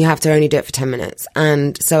 And you have to only do it for 10 minutes.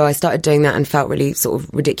 And so I started doing that and felt really sort of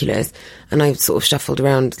ridiculous. And I sort of shuffled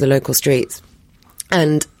around the local streets.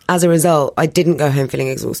 And as a result, I didn't go home feeling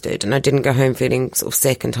exhausted and I didn't go home feeling sort of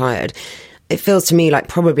sick and tired. It feels to me like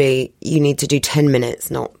probably you need to do 10 minutes,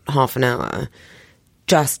 not half an hour.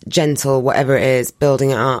 Just gentle, whatever it is,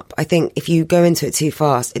 building it up. I think if you go into it too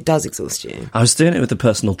fast, it does exhaust you. I was doing it with a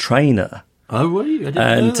personal trainer. Oh, were you? I didn't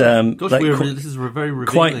know that. Gosh, this is very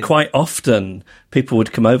revealing. Quite often, people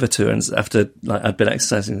would come over to her and after I'd been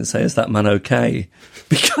exercising and say, "Is that man okay?"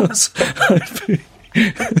 Because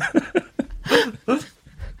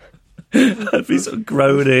I'd be sort of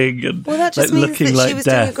groaning and that just means looking that like she was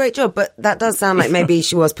death. doing a great job. But that does sound like maybe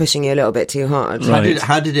she was pushing you a little bit too hard. Right.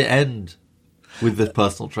 How did it end with the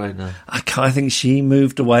personal trainer? I think she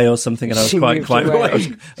moved away or something, and I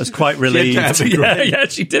was quite relieved.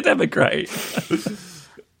 She did emigrate.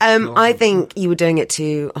 I think you were doing it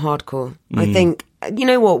too hardcore. I think, you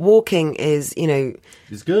know what, walking is,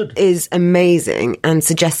 is good, is amazing and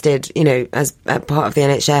suggested, as part of the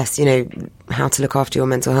NHS, how to look after your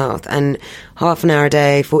mental health. And half an hour a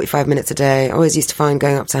day, 45 minutes a day. I always used to find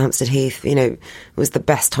going up to Hampstead Heath, was the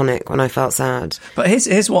best tonic when I felt sad. But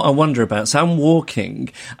here's what I wonder about. So I'm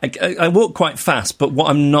walking. I walk quite fast, but what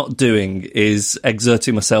I'm not doing is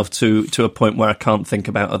exerting myself to a point where I can't think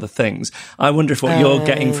about other things. I wonder if what you're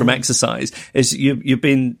getting from exercise is you're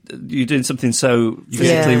doing something so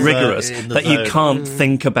physically rigorous that you can't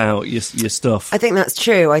think about your stuff. I think that's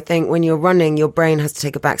true. I think when you're running, your brain has to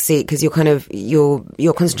take a back seat because you're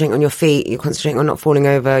concentrating on your feet, you're concentrating on not falling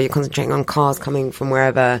over, you're concentrating on cars coming from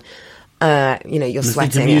wherever. You're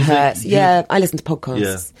sweating, it hurts. Yeah, I listen to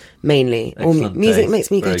podcasts mainly. Or music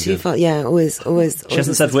makes me go too far. Yeah, always. She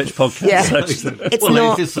hasn't said which podcast. Yeah. It's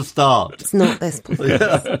not. It's a start. It's not this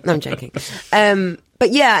podcast. No, I'm joking.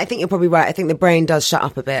 But yeah, I think you're probably right. I think the brain does shut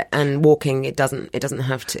up a bit, and walking it doesn't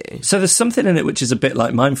have to. So there's something in it which is a bit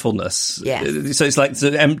like mindfulness. Yeah. So it's like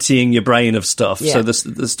emptying your brain of stuff. Yeah. So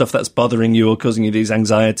the stuff that's bothering you or causing you these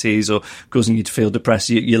anxieties or causing you to feel depressed,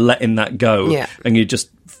 you're letting that go. Yeah. And you just,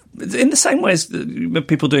 in the same way as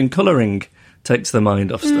people doing colouring, takes the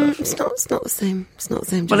mind off stuff. It's not the same. It's not the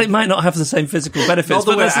same. Well, it might not have the same physical benefits,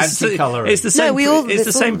 but it's the same. It's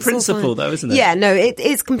the same principle, though, isn't it? Yeah, no,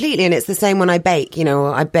 it's completely, and it's the same when I bake. You know,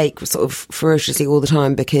 I bake sort of ferociously all the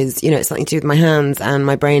time because, you know, it's something to do with my hands, and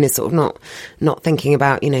my brain is sort of not thinking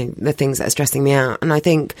about, you know, the things that are stressing me out. And I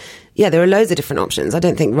think, yeah, there are loads of different options. I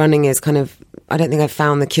don't think running is I don't think I've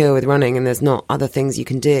found the cure with running, and there's not other things you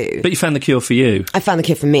can do. But you found the cure for you. I found the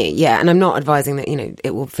cure for me, yeah. And I'm not advising that, you know,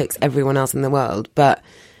 it will fix everyone else in the world. But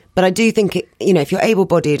I do think, you know, if you're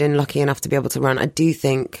able-bodied and lucky enough to be able to run, I do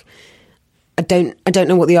think, I don't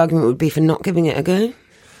know what the argument would be for not giving it a go.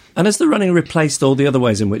 And has the running replaced all the other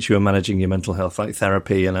ways in which you are managing your mental health, like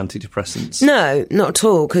therapy and antidepressants? No, not at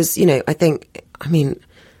all. Because, you know, I don't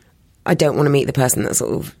want to meet the person that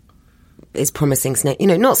sort of is promising snake, you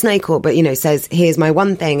know, not snake oil, but, you know, says, here's my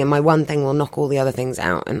one thing and my one thing will knock all the other things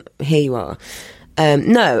out. And here you are.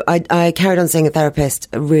 No, I carried on seeing a therapist,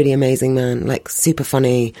 a really amazing man, like super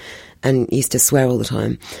funny and used to swear all the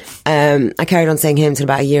time. I carried on seeing him till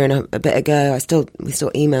about a year and a bit ago. We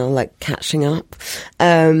still email, like catching up.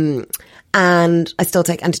 And I still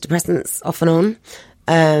take antidepressants off and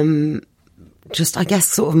on. Just, I guess,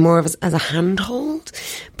 sort of more of as a handhold.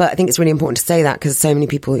 But I think it's really important to say that because so many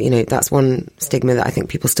people, you know, that's one stigma that I think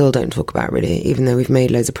people still don't talk about really, even though we've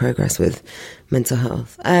made loads of progress with mental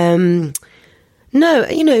health. No,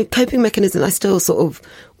 you know, coping mechanism, I still sort of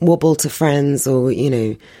wobble to friends or, you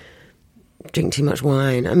know, drink too much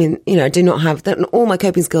wine. I mean, you know, I do not have that. All my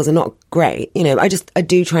coping skills are not great. You know, I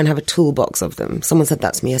do try and have a toolbox of them. Someone said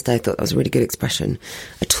that to me yesterday. I thought that was a really good expression.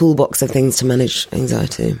 A toolbox of things to manage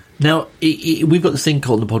anxiety. Now, we've got this thing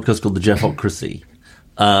called the podcast called the Jeffocracy.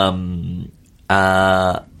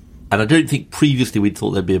 And I don't think previously we'd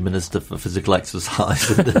thought there'd be a minister for physical exercise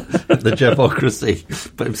in the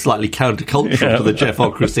Jeffocracy, but it's slightly countercultural to the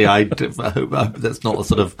Jeffocracy. I hope that's not a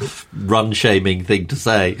sort of run-shaming thing to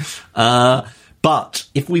say. But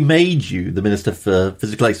if we made you the minister for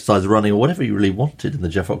physical exercise, running, or whatever you really wanted in the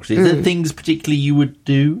Jeffocracy, is there things particularly you would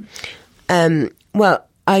do? Well,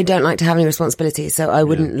 I don't like to have any responsibility, so I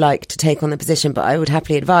wouldn't like to take on the position, but I would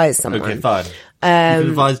happily advise someone. Okay, fine. You can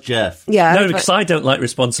advise Jeff. Yeah, no, because I don't like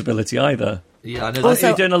responsibility either. Yeah, I know. Also,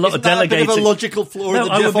 you're doing a lot of delegating. A bit of a logical flaw in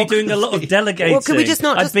the I would be doing a lot of delegating. Well, could we just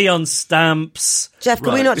not? I'd be on stamps. Jeff,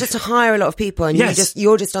 could we not just hire a lot of people and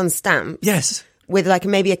you're just on stamps? Yes. With like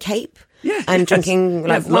maybe a cape. Yeah, and drinking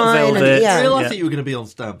like wine. And, I realised that you were going to be on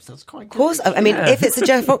stamps. That's quite cool. Of course. I mean, if it's a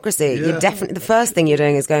Jeffocracy, you're definitely the first thing you're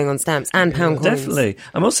doing is going on stamps and pound coins. Definitely.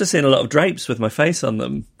 I'm also seeing a lot of drapes with my face on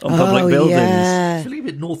them on public buildings. Yeah. I believe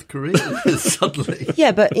in North Korea suddenly.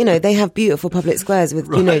 Yeah, but you know they have beautiful public squares with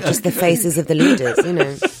you know just the faces of the leaders. You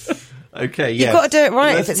know. Okay, yeah. You've got to do it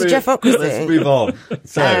right if it's a Jeffocracy. Let's move on.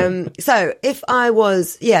 So if I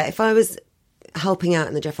was helping out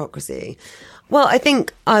in the Jeffocracy. Well, I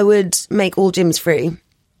think I would make all gyms free.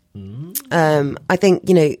 I think,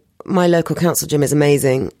 you know, my local council gym is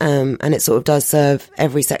amazing, and it sort of does serve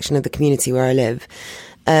every section of the community where I live.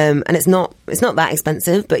 And it's not that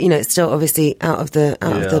expensive, but you know, it's still obviously out of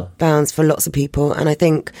the bounds for lots of people. And I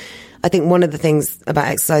think one of the things about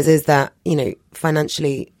exercise is that, you know,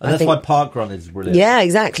 financially, and that's why Parkrun is brilliant. Yeah,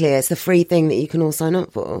 exactly. It's the free thing that you can all sign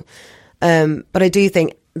up for. But I do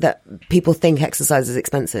think that people think exercise is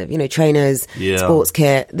expensive, you know, trainers, sports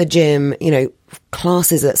kit, the gym, you know,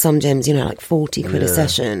 classes at some gyms, you know, like 40 quid a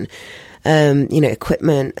session, you know,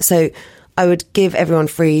 equipment. So I would give everyone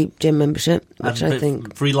free gym membership, which I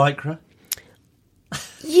think... Free Lycra?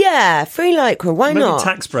 Yeah, free Lycra, why Maybe not?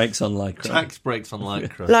 Tax breaks on Lycra. Tax breaks on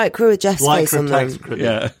Lycra. Lycra with Jeff's face on them.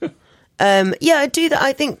 Yeah. Yeah, I'd do that.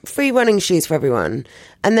 I think free running shoes for everyone.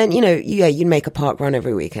 And then, you know, you'd make a park run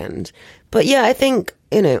every weekend. But yeah, I think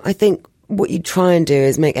what you try and do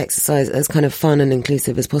is make exercise as kind of fun and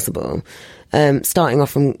inclusive as possible. Starting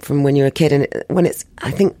off from when you're a kid. And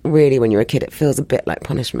I think really when you're a kid, it feels a bit like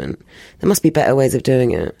punishment. There must be better ways of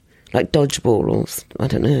doing it. Like dodgeball or, I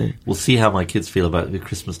don't know. We'll see how my kids feel about the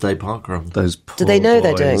Christmas Day park run. Those poor Do they know boys.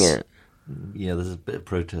 they're doing it? Yeah, there's a bit of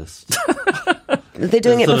protest. Are they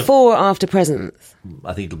doing it before or after presents?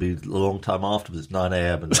 I think it'll be a long time afterwards. It's 9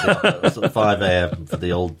 a.m. and sort of 5 a.m. for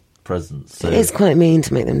the old presents. So. It is quite mean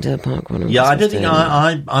to make them do a park run. Yeah, I don't think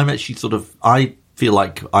I'm actually sort of... I feel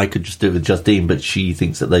like I could just do it with Justine, but she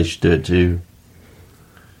thinks that they should do it too.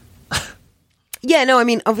 Yeah, no, I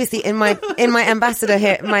mean, obviously, in my ambassador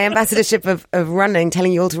here, my ambassadorship of running,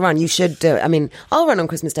 telling you all to run, you should do it. I mean, I'll run on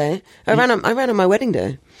Christmas Day. I ran on my wedding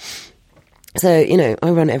day. So, you know, I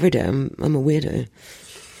run every day. I'm a weirdo.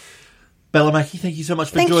 Bella Mackie, thank you so much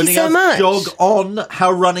for joining us. Thank you so much. Jog On,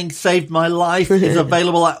 How Running Saved My Life is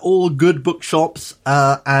available at all good bookshops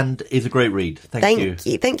and is a great read. Thank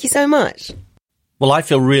you. Thank you so much. Well, I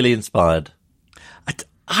feel really inspired.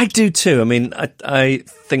 I do too. I mean, I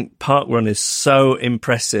think Parkrun is so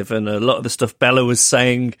impressive, and a lot of the stuff Bella was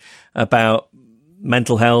saying about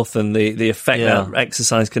mental health and the effect that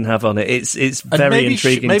exercise can have on it. It's very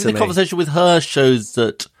intriguing to me. Maybe the conversation with her shows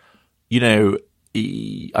that, you know,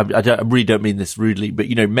 I really don't mean this rudely, but,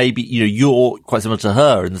 you know, maybe, you know, you're quite similar to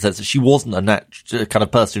her in the sense that she wasn't a kind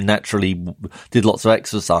of person who naturally did lots of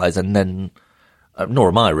exercise, and then, nor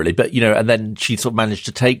am I really, but, you know, and then she sort of managed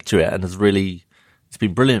to take to it and has really... It's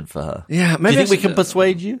been brilliant for her. Yeah, maybe. Do you think we can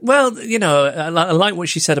persuade you? Well, you know, I like what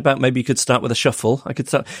she said about maybe you could start with a shuffle. I could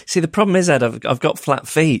start. See, the problem is, Ed, I've got flat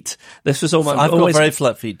feet. This was almost. I've got very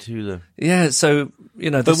flat feet too, though. Yeah, so you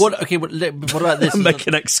know. But what? Okay, what about this? I'm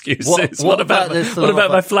making excuses. What about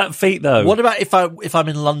my flat feet, though? What about if I'm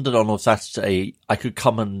in London on a Saturday, I could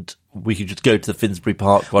come and we could just go to the Finsbury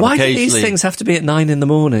Park one occasionally. Why do these things have to be at 9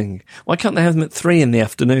 a.m? Why can't they have them at 3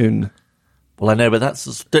 p.m? Well, I know, but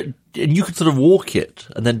that's and you could sort of walk it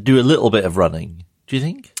and then do a little bit of running. Do you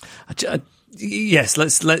think? Yes,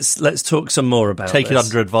 let's talk some more about Take this. it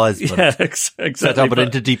under advisement. Yeah, exactly. Set up an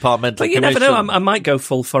interdepartmental But you commission. never know. I might go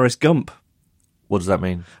full Forrest Gump. What does that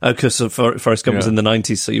mean? Oh, because Forrest Gump was in the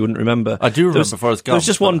 90s, so you wouldn't remember. I do remember Forrest Gump. There was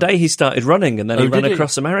just one day he started running, and then he ran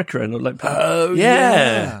across America, and like,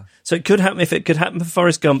 yeah. So it could happen. If it could happen for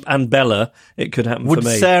Forrest Gump and Bella, it could happen for me.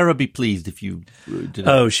 Would Sarah be pleased if you did it?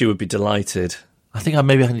 Oh, she would be delighted. I think I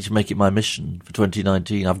need to make it my mission for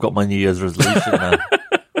 2019. I've got my New Year's resolution now.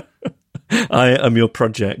 I am your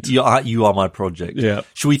project. You are my project. Yeah.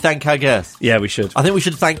 Should we thank our guests? Yeah, we should. I think we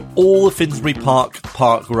should thank all the Finsbury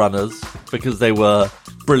Park runners because they were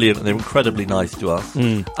brilliant and they were incredibly nice to us.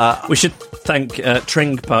 We should thank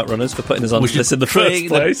Tring Park runners for putting us on this in the first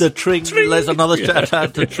place. The Tring. There's another shout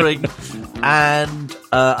out to Tring. And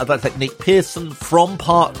I'd like to thank Nick Pearson from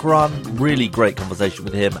Parkrun. Really great conversation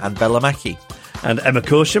with him, and Bella Mackey. And Emma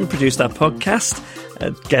Caution produced our podcast.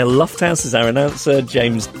 Gail Lofthouse is our announcer.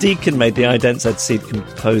 James Deacon made the idents. Ed Seed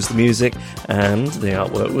composed the music. And the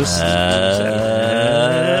artwork was...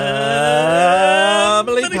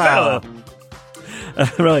 Emily Power.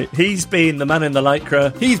 Right. He's been the man in the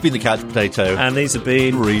lycra. He's been the couch potato. And these have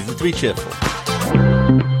been... Reasons to be cheerful.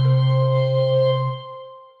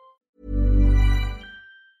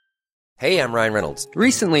 Hey, I'm Ryan Reynolds.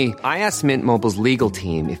 Recently, I asked Mint Mobile's legal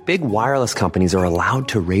team if big wireless companies are allowed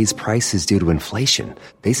to raise prices due to inflation.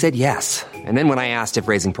 They said yes. And then when I asked if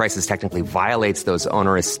raising prices technically violates those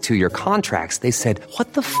onerous 2-year contracts, they said,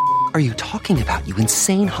 "What the f*** are you talking about, you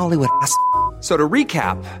insane Hollywood ass?" So to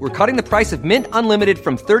recap, we're cutting the price of Mint Unlimited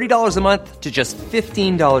from $30 a month to just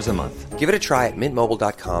 $15 a month. Give it a try at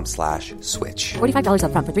mintmobile.com/switch. $45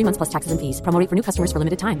 up front for 3 months plus taxes and fees. Promo rate for new customers for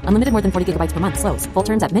limited time. Unlimited more than 40 gigabytes per month. Slows full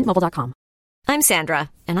terms at mintmobile.com. I'm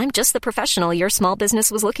Sandra, and I'm just the professional your small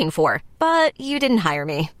business was looking for. But you didn't hire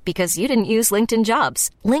me because you didn't use LinkedIn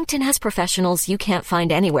Jobs. LinkedIn has professionals you can't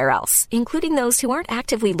find anywhere else, including those who aren't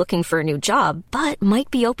actively looking for a new job, but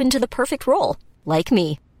might be open to the perfect role, like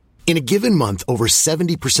me. In a given month, over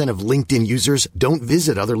 70% of LinkedIn users don't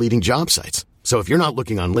visit other leading job sites. So if you're not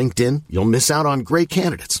looking on LinkedIn, you'll miss out on great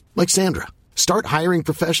candidates like Sandra. Start hiring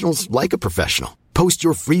professionals like a professional. Post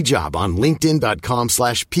your free job on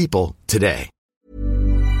linkedin.com/people today.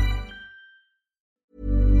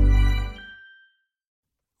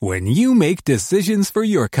 When you make decisions for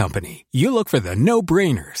your company, you look for the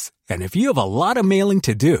no-brainers. And if you have a lot of mailing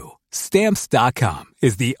to do, Stamps.com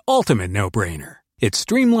is the ultimate no-brainer. It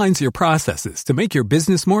streamlines your processes to make your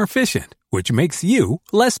business more efficient, which makes you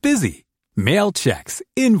less busy. Mail checks,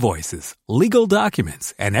 invoices, legal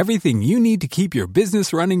documents, and everything you need to keep your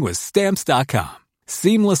business running with Stamps.com.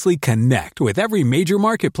 Seamlessly connect with every major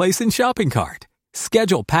marketplace and shopping cart.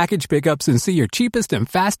 Schedule package pickups and see your cheapest and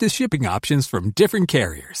fastest shipping options from different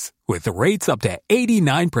carriers, with rates up to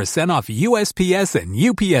 89% off USPS and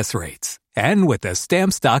UPS rates. And with the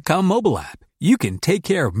Stamps.com mobile app, you can take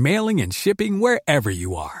care of mailing and shipping wherever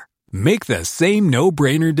you are. Make the same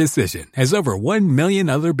no-brainer decision as over 1 million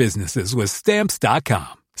other businesses with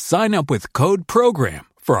Stamps.com. Sign up with code PROGRAM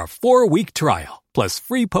for a 4-week trial, plus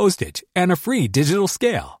free postage and a free digital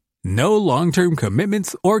scale. No long-term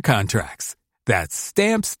commitments or contracts. That's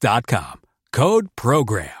Stamps.com. Code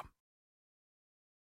PROGRAM.